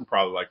video. That's from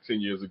probably like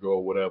 10 years ago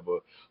or whatever.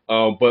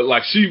 But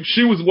like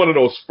she was one of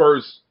those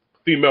first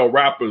female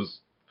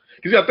rappers.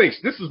 Because I think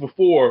this is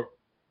before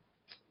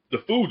the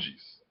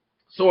Fugees.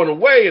 So in a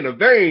way, in a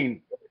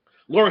vein,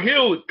 Lauryn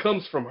Hill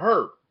comes from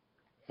her,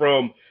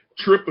 from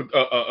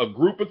a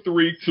group of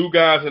 3, 2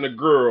 guys and a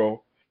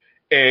girl.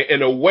 And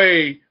in a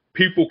way,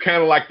 people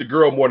kind of like the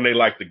girl more than they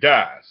like the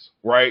guys,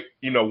 right?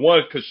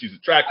 One, because she's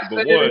attractive,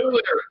 but one,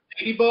 earlier,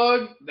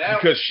 Ladybug,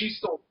 because she's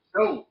so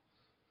dope.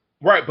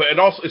 Right, but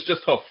also it's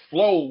just her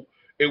flow.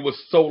 It was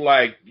so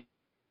like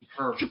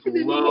her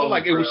flow,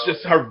 like it was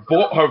just her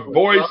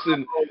voice,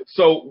 and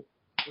so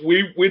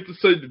we went to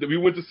see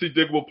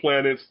Digable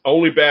Planets.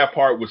 Only bad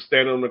part was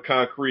standing on the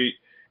concrete,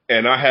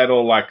 and I had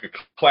on like a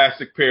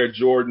classic pair of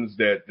Jordans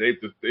that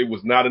it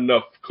was not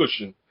enough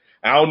cushion.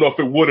 I don't know if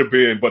it would have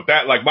been, but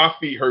that, like, my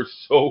feet hurt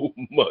so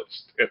much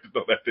after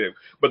that thing.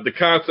 But the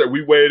concert,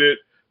 we waited.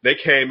 They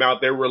came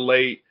out. They were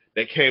late.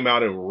 They came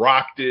out and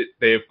rocked it.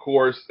 They, of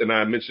course, and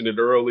I mentioned it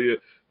earlier,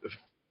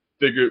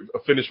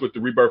 finished with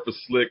the Rebirth of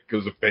Slick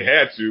because if they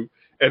had to.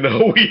 And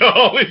we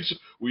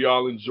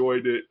all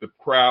enjoyed it. The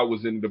crowd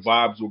was in. The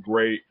vibes were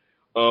great.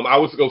 I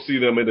was to go see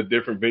them in a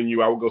different venue.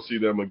 I would go see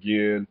them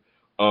again.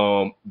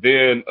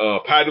 Then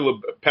Patti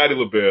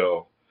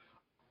LaBelle.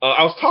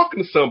 I was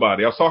talking to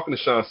somebody. I was talking to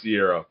Sean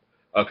Sierra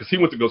because he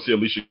went to go see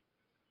Alicia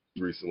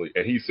recently,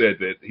 and he said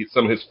that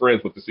some of his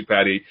friends went to see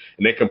Patti,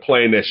 and they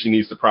complained that she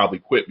needs to probably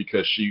quit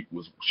because she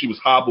was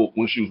hobbled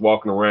when she was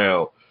walking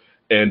around,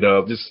 and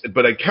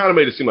but it kind of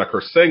made it seem like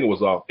her singing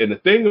was off. And the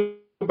thing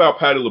about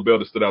Patti LaBelle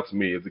that stood out to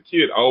me as a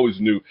kid, I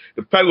always knew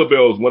that Patti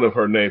LaBelle is one of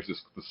her names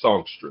is the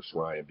songstress,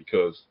 Ryan,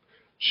 because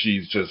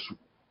she's just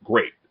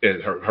great,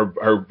 and her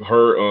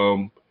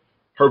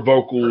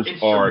vocals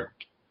are.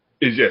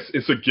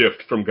 It's a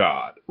gift from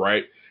God,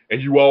 right?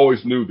 And you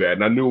always knew that,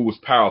 and I knew it was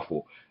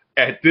powerful.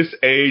 At this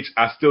age,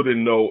 I still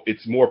didn't know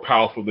it's more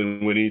powerful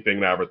than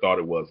anything I ever thought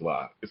it was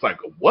live. It's like,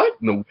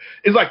 what? No,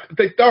 it's like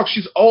they thought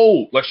she's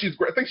old. Like she's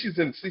great. I think she's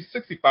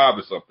 65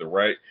 or something,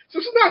 right?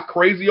 So she's not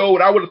crazy old.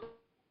 I would have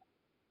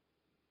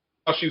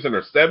thought she's in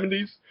her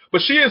 70s,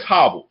 but she is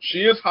hobbled.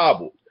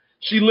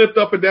 She limped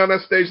up and down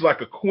that stage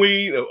like a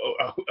queen,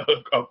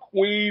 a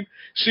queen.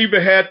 She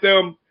even had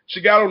them. She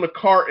got on the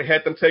cart and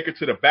had them take her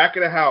to the back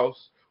of the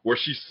house where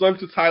she sung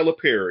to Tyler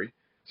Perry.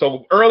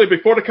 So early,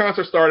 before the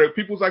concert started,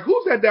 people was like,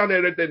 who's that down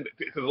there?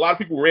 Because a lot of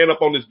people ran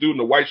up on this dude in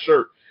the white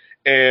shirt.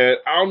 And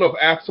I don't know if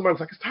after somebody was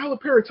like, it's Tyler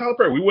Perry, Tyler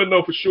Perry. We wouldn't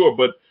know for sure,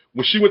 but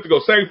when she went to go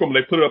sing for him,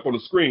 they put it up on the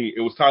screen.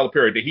 It was Tyler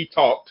Perry. Then he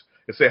talked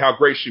and said how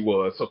great she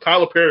was. So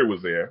Tyler Perry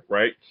was there,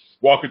 right,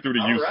 walking through the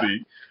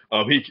UC.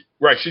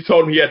 She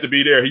told him he had to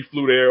be there. He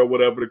flew there or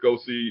whatever to go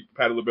see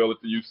Patti LaBelle at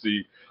the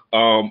UC.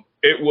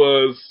 It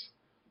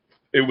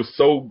was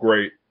so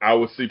great. I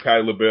would see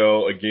Patti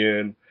LaBelle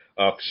again.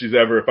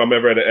 If I'm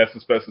ever at an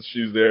Essence Fest and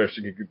she's there,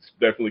 she can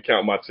definitely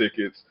count my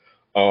tickets.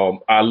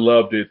 I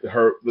loved it.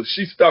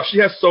 She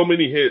has so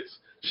many hits.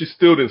 She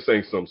still didn't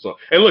sing some song.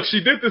 And look,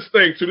 she did this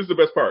thing too. This is the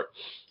best part.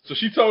 So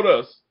she told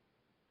us,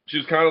 she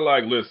was kind of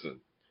like,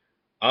 listen,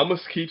 I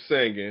must keep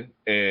singing,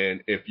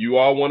 and if you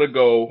all want to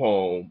go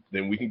home,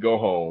 then we can go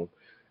home.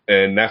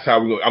 And that's how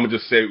we go. I'm going to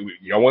just say,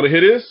 y'all want to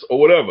hear this or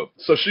whatever.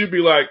 So she'd be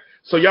like,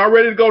 so y'all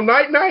ready to go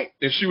night-night?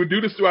 And she would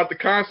do this throughout the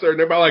concert, and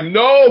everybody like,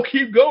 no,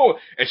 keep going.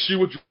 And she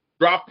would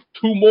drop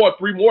 2 more,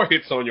 3 more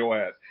hits on your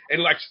ass.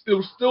 And like, there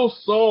were still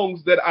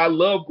songs that I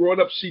loved growing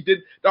up. She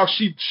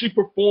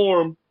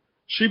performed.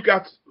 She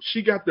got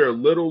there a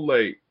little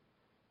late.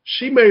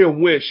 She may have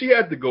went. She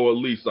had to go at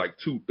least like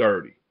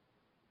 2:30,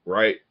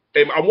 right?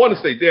 And I want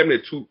to say damn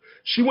near 2.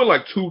 She went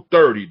like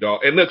 2:30,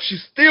 dog. And look, she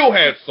still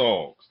had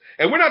songs.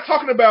 And we're not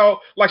talking about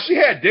like she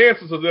had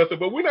dances or nothing,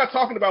 but we're not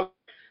talking about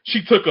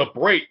she took a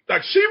break.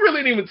 Like she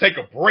really didn't even take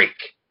a break,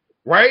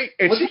 right?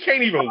 And she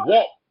can't even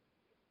walk.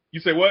 You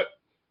say what?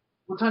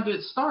 What time did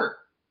it start?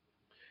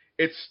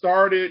 It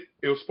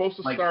was supposed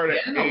to start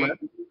at 8. 11?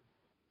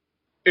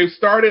 It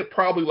started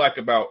probably like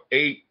about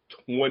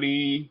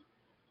 8:20,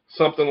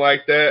 something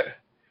like that.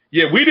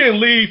 Yeah, we didn't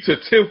leave till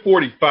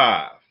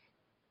 10:45.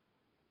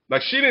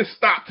 Like she didn't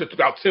stop till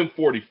about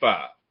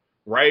 10:45,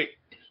 right?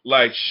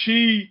 Like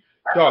she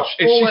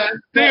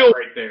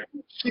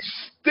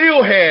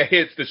still had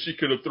hits that she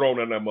could have thrown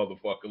on that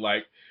motherfucker.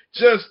 Like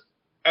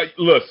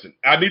listen,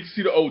 I need to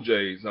see the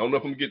OJs. I don't know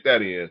if I'm gonna get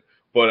that in,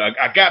 but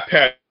I got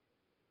Patti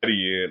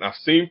in. I've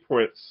seen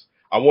Prince.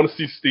 I want to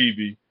see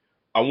Stevie.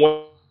 I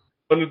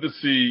wanted to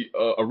see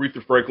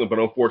Aretha Franklin, but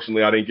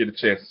unfortunately, I didn't get a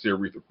chance to see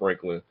Aretha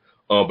Franklin.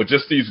 But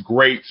just these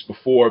greats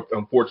before,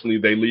 unfortunately,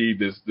 they leave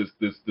this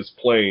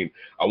plane,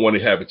 I want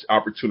to have an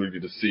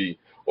opportunity to see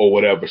or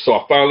whatever.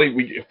 So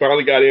we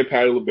finally got in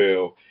Patti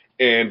LaBelle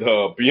and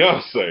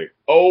Beyonce.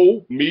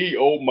 Oh me,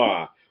 oh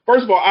my!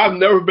 First of all,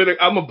 I'm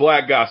a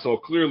black guy, so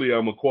clearly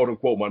I'm a quote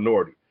unquote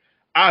minority.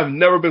 I've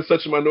never been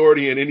such a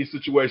minority in any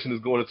situation as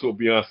going into a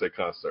Beyonce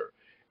concert.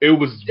 It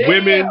was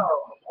women.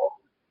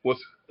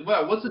 What's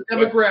the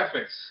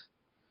demographics?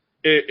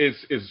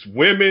 It's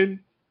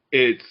women.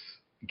 It's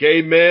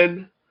gay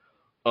men.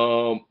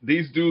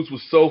 These dudes were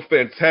so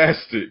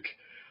fantastic.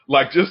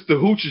 Like just the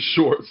hoochie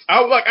shorts.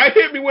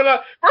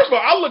 First of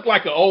all, I look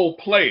like an old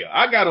player.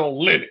 I got on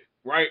linen,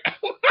 right? I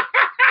got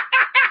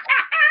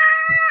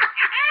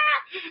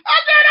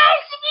on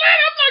some linen.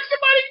 I'm like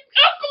somebody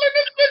uncle in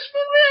this bitch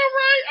for real,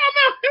 right? I'm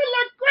out here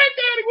like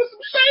granddaddy with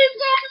some shades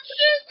on and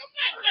shit.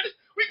 I'm like,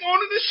 we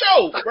going to the show,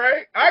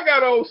 right? I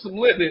got on some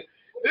linen.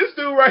 This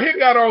dude right here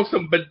got on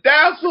some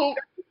bedazzled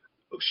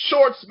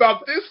shorts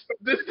about this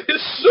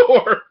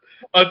short,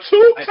 a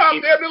tube top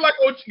there, like,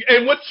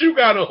 and what you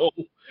got on,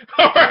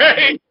 all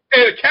right,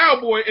 and a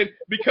cowboy, and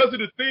because of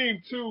the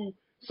theme too,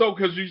 so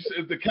because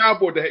the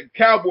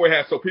cowboy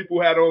hat, so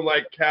people had on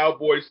like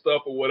cowboy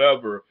stuff or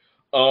whatever,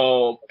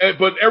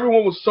 but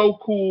everyone was so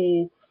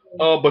cool,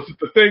 but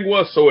the thing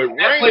was, so it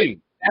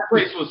rained. That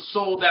place was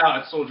sold out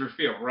at Soldier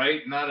Field,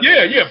 right? But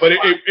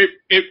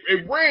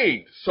it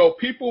rained, so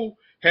people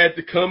had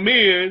to come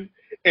in.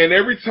 And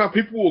every time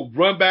people would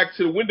run back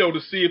to the window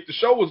to see if the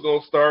show was going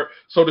to start.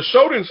 So the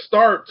show didn't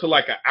start till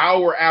like an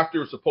hour after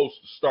it was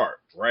supposed to start,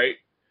 right?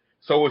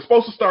 So it was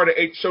supposed to start at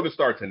 8. The show didn't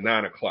start at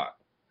 9 o'clock,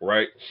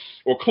 right?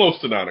 Or close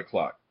to 9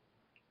 o'clock.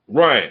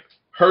 Ryan,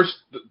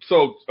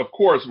 so of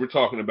course we're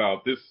talking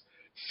about this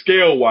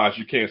scale-wise,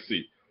 you can't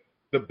see.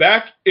 The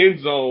back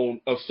end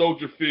zone of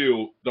Soldier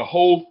Field, the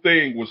whole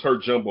thing was her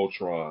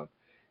Jumbotron.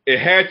 It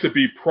had to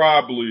be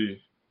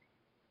probably,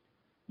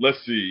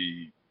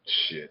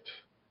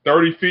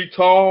 30 feet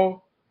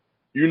tall,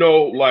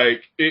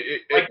 like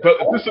basically.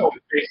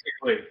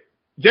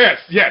 Yes.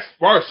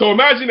 All right, so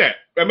imagine that.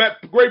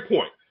 Great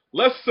point.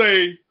 Let's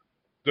say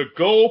the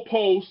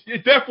goalpost.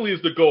 It definitely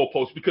is the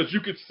goalpost because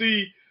you could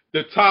see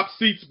the top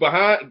seats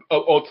behind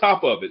on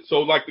top of it.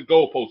 So like the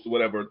goalpost or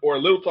whatever, or a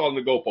little taller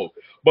than the goalpost.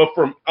 But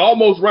from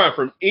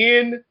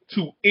end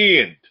to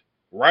end,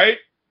 right?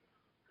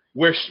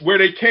 Where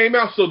they came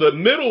out, so the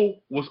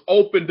middle was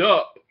opened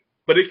up,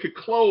 but it could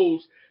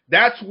close.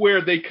 That's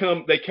where they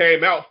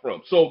came out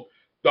from. So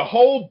the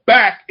whole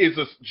back is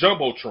a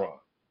Jumbotron.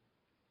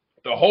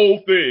 The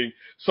whole thing.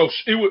 So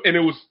you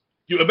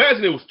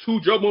imagine it was 2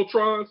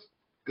 Jumbotrons.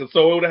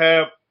 So it would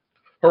have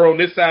her on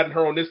this side and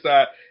her on this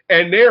side.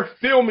 And they're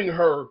filming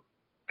her.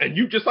 And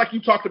just like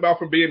you talked about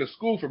from being in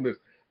school from this,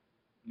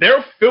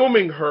 they're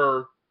filming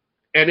her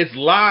and it's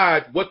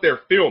live what they're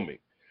filming.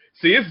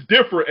 See, it's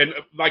different, and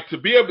like to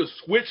be able to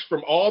switch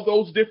from all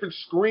those different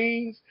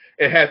screens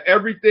and have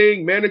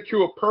everything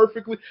manicured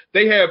perfectly.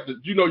 They have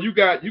you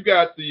got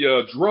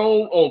the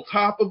drone on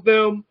top of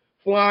them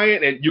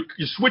flying, and you're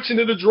switching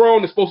to the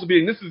drone. It's supposed to be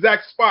in this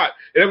exact spot.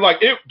 And I'm like,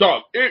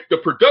 the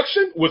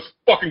production was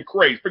fucking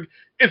crazy.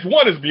 It's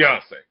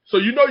Beyonce, so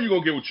you know you're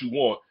gonna get what you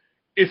want.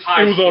 It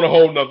was on a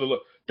whole nother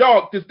level.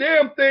 Dog, this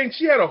damn thing,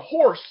 she had a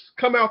horse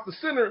come out the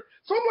center.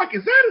 So I'm like,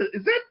 is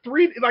that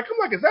 3D? Like, I'm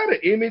like, is that an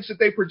image that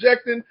they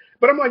projecting?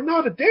 But I'm like,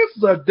 no, the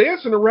dancers are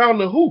dancing around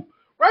the hoop.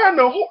 Right?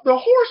 The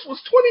horse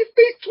was 20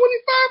 feet,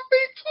 25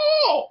 feet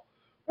tall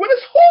with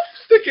his hoof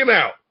sticking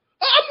out.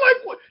 I'm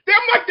like, what?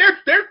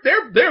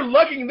 They're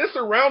lugging this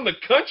around the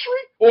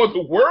country or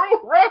the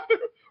world, rather,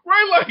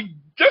 right? Like,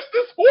 just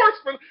this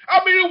horse. I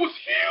mean, it was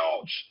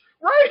huge,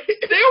 right?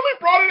 They only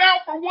brought it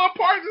out for one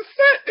part of the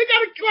set. They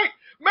got to, like,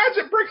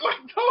 magic break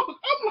like those.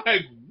 I'm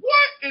like,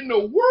 what in the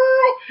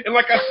world? And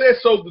like I said,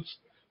 so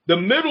the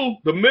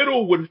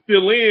middle would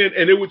fill in,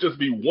 and it would just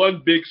be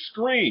one big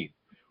screen,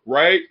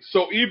 right?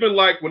 So even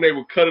like when they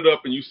would cut it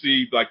up, and you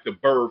see like the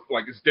birth,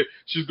 like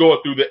she's going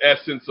through the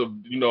essence of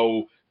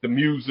the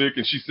music,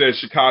 and she says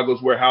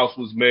Chicago's where house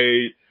was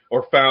made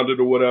or founded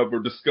or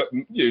whatever.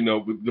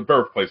 The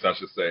birthplace, I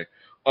should say.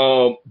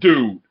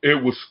 Dude,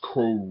 it was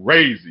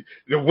crazy.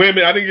 The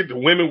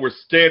women were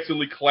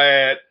scantily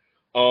clad.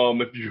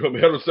 If you're a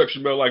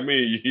heterosexual male like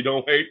me, you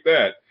don't hate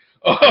that.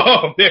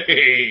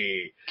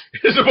 Hey.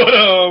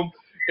 But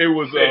it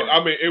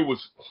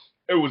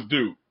was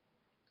dude.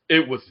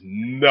 It was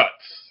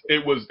nuts.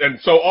 It was, and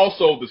so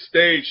also the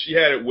stage, she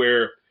had it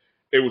where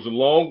it was a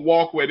long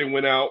walkway that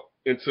went out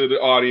into the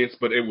audience,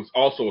 but it was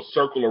also a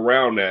circle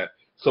around that.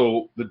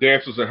 So the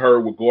dancers and her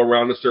would go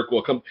around the circle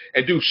and come.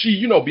 And dude,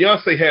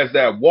 Beyonce has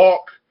that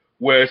walk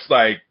where it's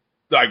like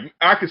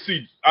I could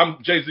see. I'm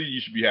Jay-Z.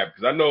 You should be happy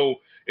because I know.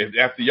 If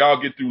after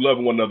y'all get through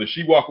loving one another,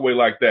 she walk away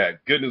like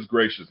that. Goodness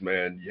gracious,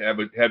 man. You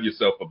have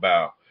yourself a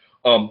bow.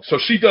 So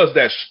she does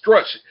that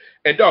strut.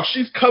 And dog,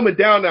 she's coming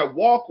down that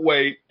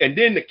walkway, and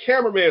then the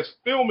cameraman's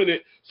filming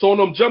it. So on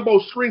them jumbo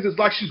screens, it's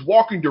like she's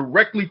walking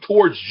directly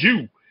towards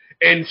you.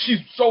 And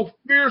she's so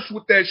fierce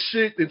with that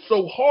shit and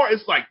so hard.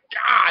 It's like,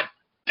 God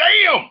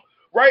damn.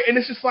 Right? And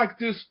it's just like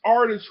this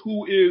artist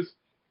who is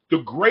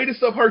the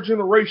greatest of her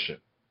generation.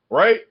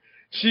 Right?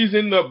 She's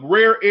in the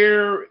rare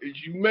air.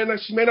 She may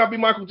not be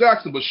Michael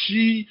Jackson, but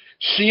she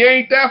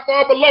ain't that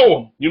far below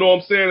him. You know what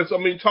I'm saying? So,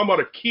 I mean, talking about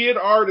a kid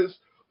artist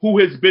who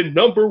has been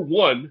number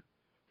one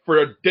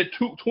for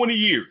 20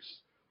 years.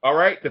 All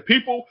right,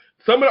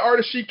 some of the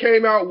artists she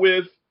came out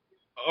with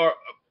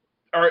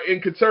are in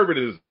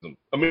conservatism.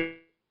 I mean,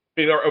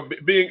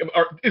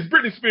 it's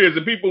Britney Spears,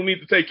 and people need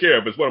to take care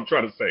of. Is what I'm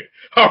trying to say.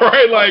 All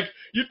right, like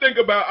you think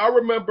about. I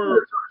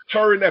remember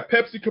her in that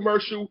Pepsi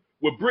commercial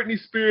with Britney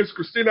Spears,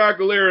 Christina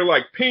Aguilera, and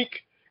like Pink,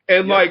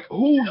 and like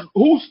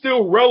who's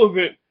still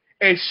relevant,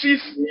 and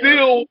she's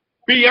still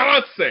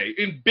Beyonce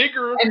in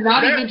bigger, and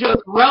not even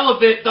just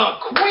relevant, the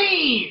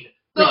Queen.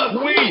 The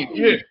Queen,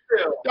 yeah.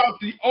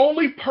 The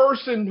only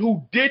person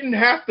who didn't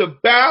have to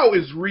bow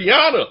is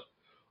Rihanna.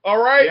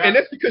 All right, and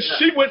that's because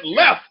she went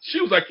left.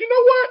 She was like, you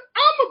know what?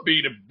 I'm gonna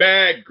be the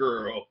bad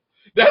girl.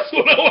 That's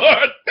what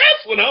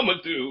I'm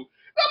gonna do.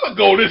 I'm gonna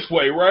go this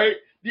way, right?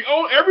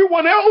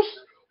 Everyone else.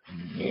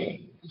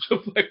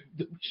 Just like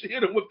she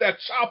hit him with that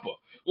chopper.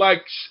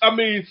 Like, I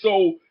mean,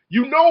 so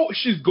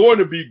she's going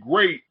to be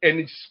great, and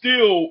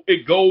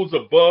it goes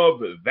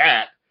above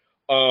that.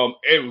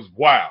 It was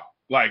wild.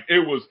 Like,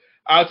 it was.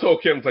 I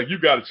told Kim, like, you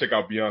got to check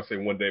out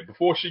Beyonce one day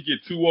before she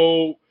get too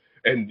old,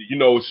 and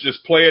it's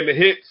just playing the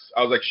hits.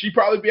 I was like, she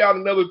probably be out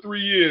another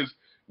 3 years.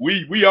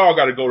 We all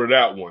got to go to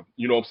that one.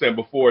 You know what I'm saying?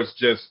 Before it's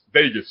just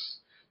Vegas.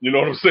 You know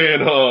what I'm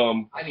saying?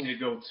 I need to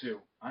go too.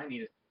 I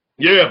need it.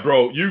 Yeah,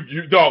 bro.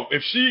 You don't.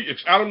 If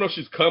I don't know if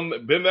she's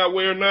been that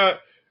way or not,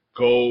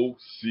 go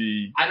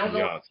see Beyonce. I don't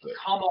know if she's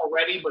come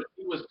already, but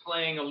she was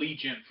playing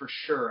Allegiant for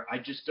sure. I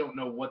just don't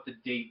know what the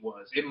date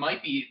was. It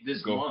might be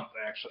this month,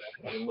 actually.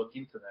 I have to look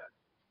into that.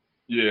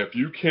 Yeah, if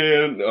you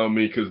can, I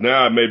mean, because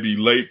now it may be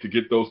late to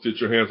get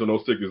your hands on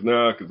those tickets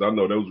now, because I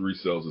know those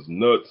resales is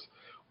nuts.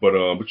 But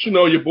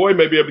your boy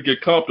may be able to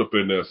get comped up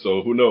in there,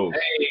 so who knows?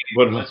 Hey,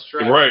 but let's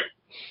try. Right.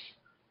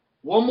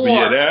 One more.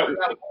 One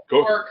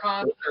more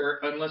concert,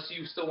 unless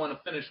you still want to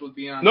finish with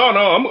Beyonce. No,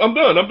 I'm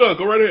done.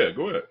 Go right ahead.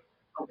 Go ahead.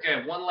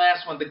 Okay, one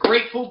last one. The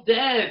Grateful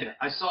Dead.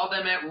 I saw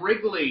them at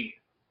Wrigley.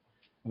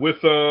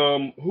 With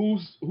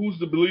who's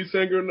the lead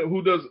singer?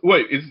 Who does?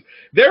 Wait,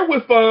 they're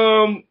with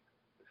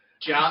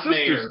John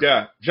Mayer.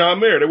 Guy. John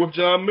Mayer. They're with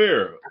John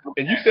Mayer.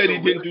 Okay, and you said he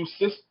didn't do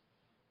Sister.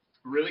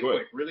 Really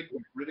quick.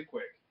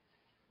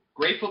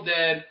 Grateful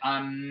Dead,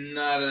 I'm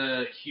not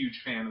a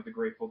huge fan of the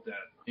Grateful Dead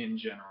in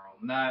general.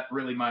 Not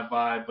really my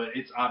vibe, but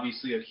it's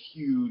obviously a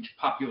huge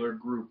popular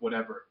group,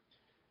 whatever.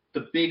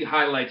 The big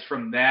highlights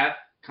from that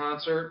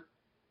concert,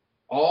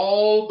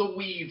 all the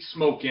weed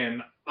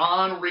smoking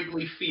on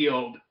Wrigley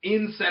Field,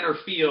 in center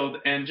field,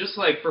 and just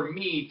like for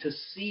me to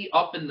see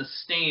up in the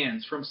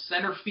stands from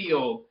center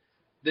field,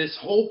 this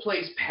whole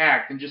place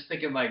packed, and just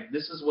thinking like,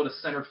 this is what a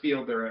center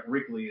fielder at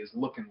Wrigley is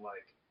looking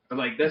like. But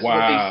like, that's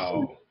what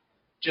they see.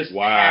 Just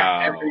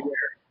packed everywhere.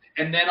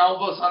 And then all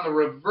of us on the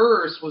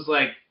reverse was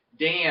like,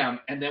 damn.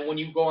 And then when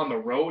you go on the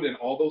road and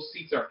all those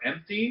seats are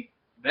empty,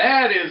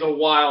 That is a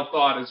wild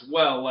thought as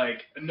well.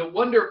 Like, no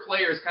wonder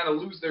players kind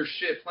of lose their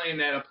shit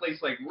playing at a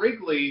place like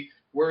Wrigley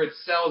where it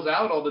sells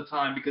out all the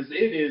time because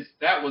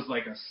that was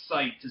like a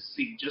sight to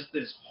see. Just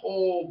this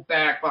whole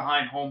back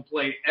behind home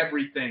plate,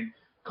 everything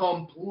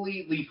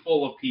completely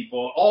full of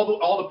people.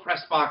 All the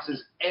press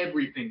boxes,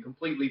 everything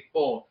completely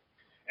full.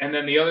 And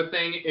then the other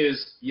thing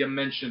is you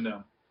mentioned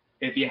them.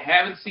 If you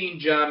haven't seen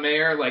John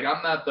Mayer, like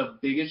I'm not the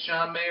biggest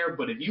John Mayer,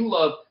 but if you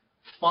love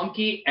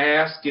funky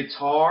ass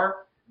guitar,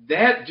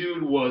 that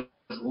dude was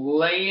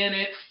laying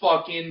it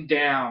fucking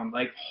down.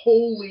 Like,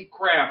 holy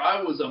crap,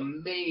 I was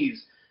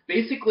amazed.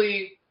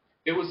 Basically,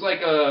 it was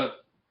like a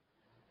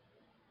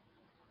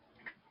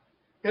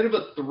kind of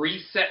a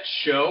 3-set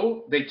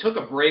show. They took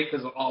a break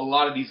because a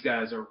lot of these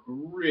guys are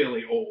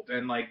really old,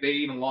 and like they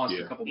even lost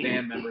a couple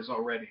band members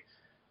already.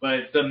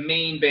 But the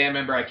main band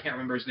member, I can't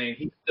remember his name,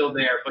 he's still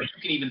there, but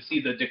you can even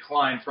see the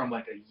decline from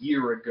like a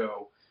year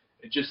ago.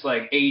 It just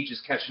like age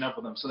is catching up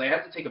with them. So they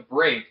have to take a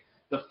break.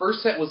 The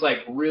first set was like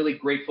really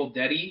Grateful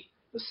Dead-y.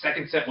 The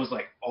second set was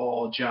like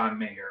all John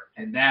Mayer.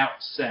 And that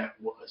set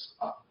was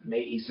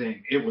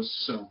amazing. It was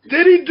so good.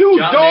 Did he do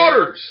John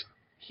Daughters?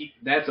 Mayer,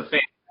 that's a fan.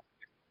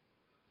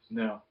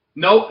 No.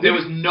 No, there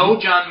was no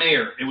John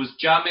Mayer. It was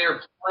John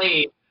Mayer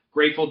playing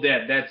Grateful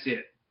Dead. That's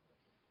it.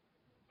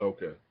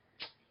 Okay.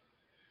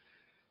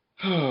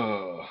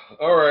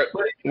 All right.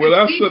 Well,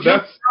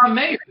 that's John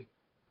Mayer.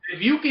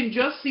 If you can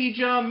just see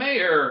John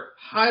Mayer,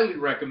 highly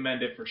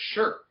recommend it for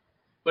sure.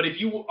 But if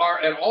you are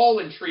at all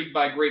intrigued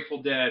by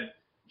Grateful Dead,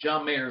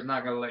 John Mayer is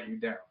not going to let you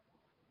down.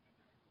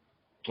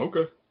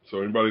 Okay.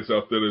 So anybody's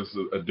out there that's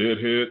a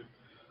deadhead,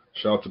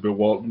 shout out to Bill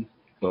Walton.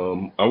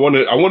 I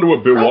wonder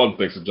what Bill Walton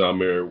thinks of John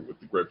Mayer with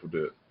the Grateful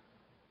Dead.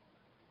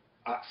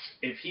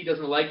 If he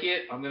doesn't like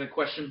it, I'm going to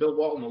question Bill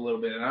Walton a little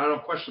bit, and I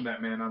don't question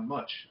that man on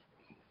much.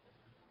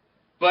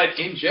 But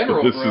in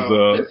general,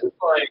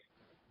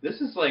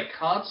 this is like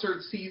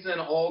concert season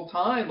all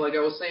time. Like I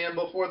was saying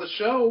before the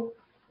show,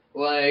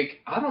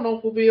 like I don't know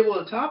if we'll be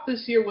able to top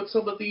this year with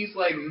some of these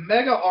like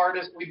mega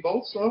artists we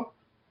both saw.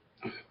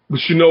 But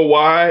you know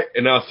why?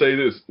 And I'll say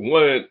this: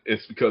 one,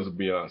 it's because of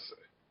Beyonce.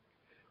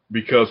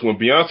 Because when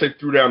Beyonce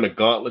threw down the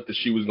gauntlet that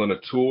she was going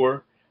to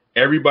tour,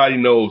 everybody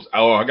knows,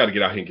 oh, I got to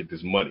get out here and get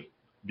this money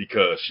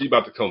because she's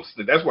about to come.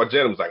 That's why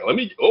Janet was like, let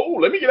me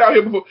get out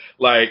here before,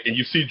 like, and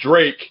you see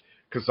Drake.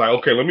 Because like,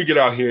 okay, let me get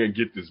out here and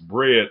get this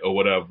bread or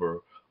whatever.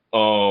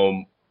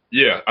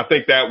 Yeah, I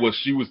think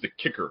she was the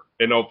kicker.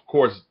 And of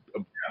course,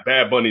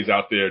 Bad Bunny's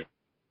out there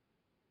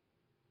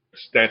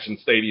snatching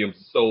stadiums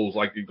and souls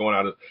like you're going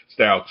out of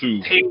style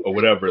too or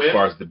whatever as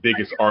far as the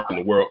biggest art in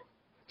the world.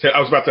 I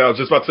was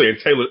just about to say, and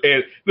Taylor,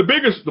 and the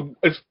biggest,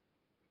 as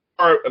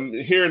far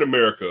here in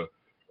America,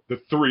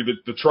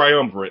 the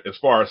triumvirate as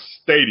far as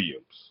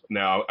stadiums.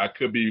 Now,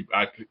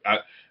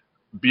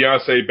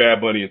 Beyonce,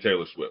 Bad Bunny, and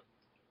Taylor Swift.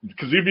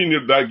 Because if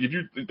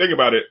you think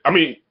about it, I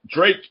mean,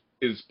 Drake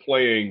is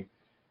playing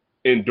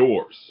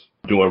indoors,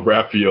 doing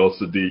Raphael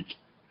Sadiq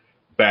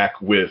back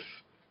with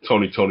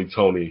Toni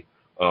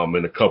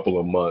in a couple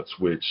of months,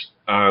 which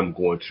I'm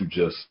going to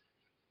just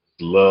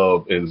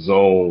love and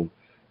zone.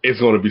 It's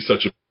going to be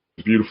such a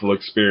beautiful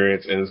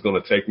experience, and it's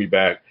going to take me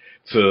back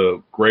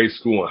to grade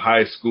school and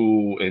high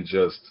school and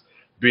just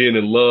being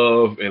in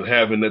love and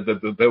having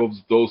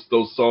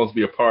those songs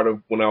be a part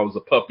of when I was a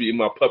puppy in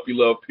my puppy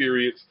love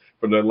periods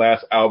from their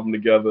last album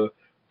together.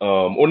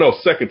 Or no,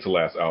 second to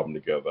last album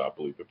together, I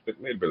believe.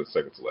 It may have been the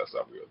second to last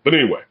album together. But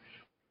anyway,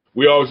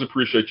 we always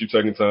appreciate you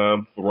taking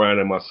time for Ryan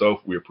and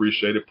myself. We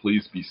appreciate it.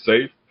 Please be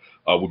safe.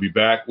 We'll be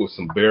back with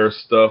some Bears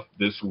stuff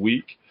this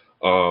week.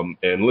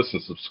 And listen,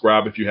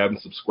 subscribe if you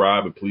haven't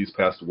subscribed, and please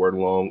pass the word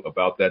along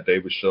about that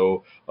David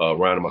show.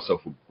 Ryan and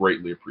myself would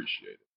greatly appreciate it.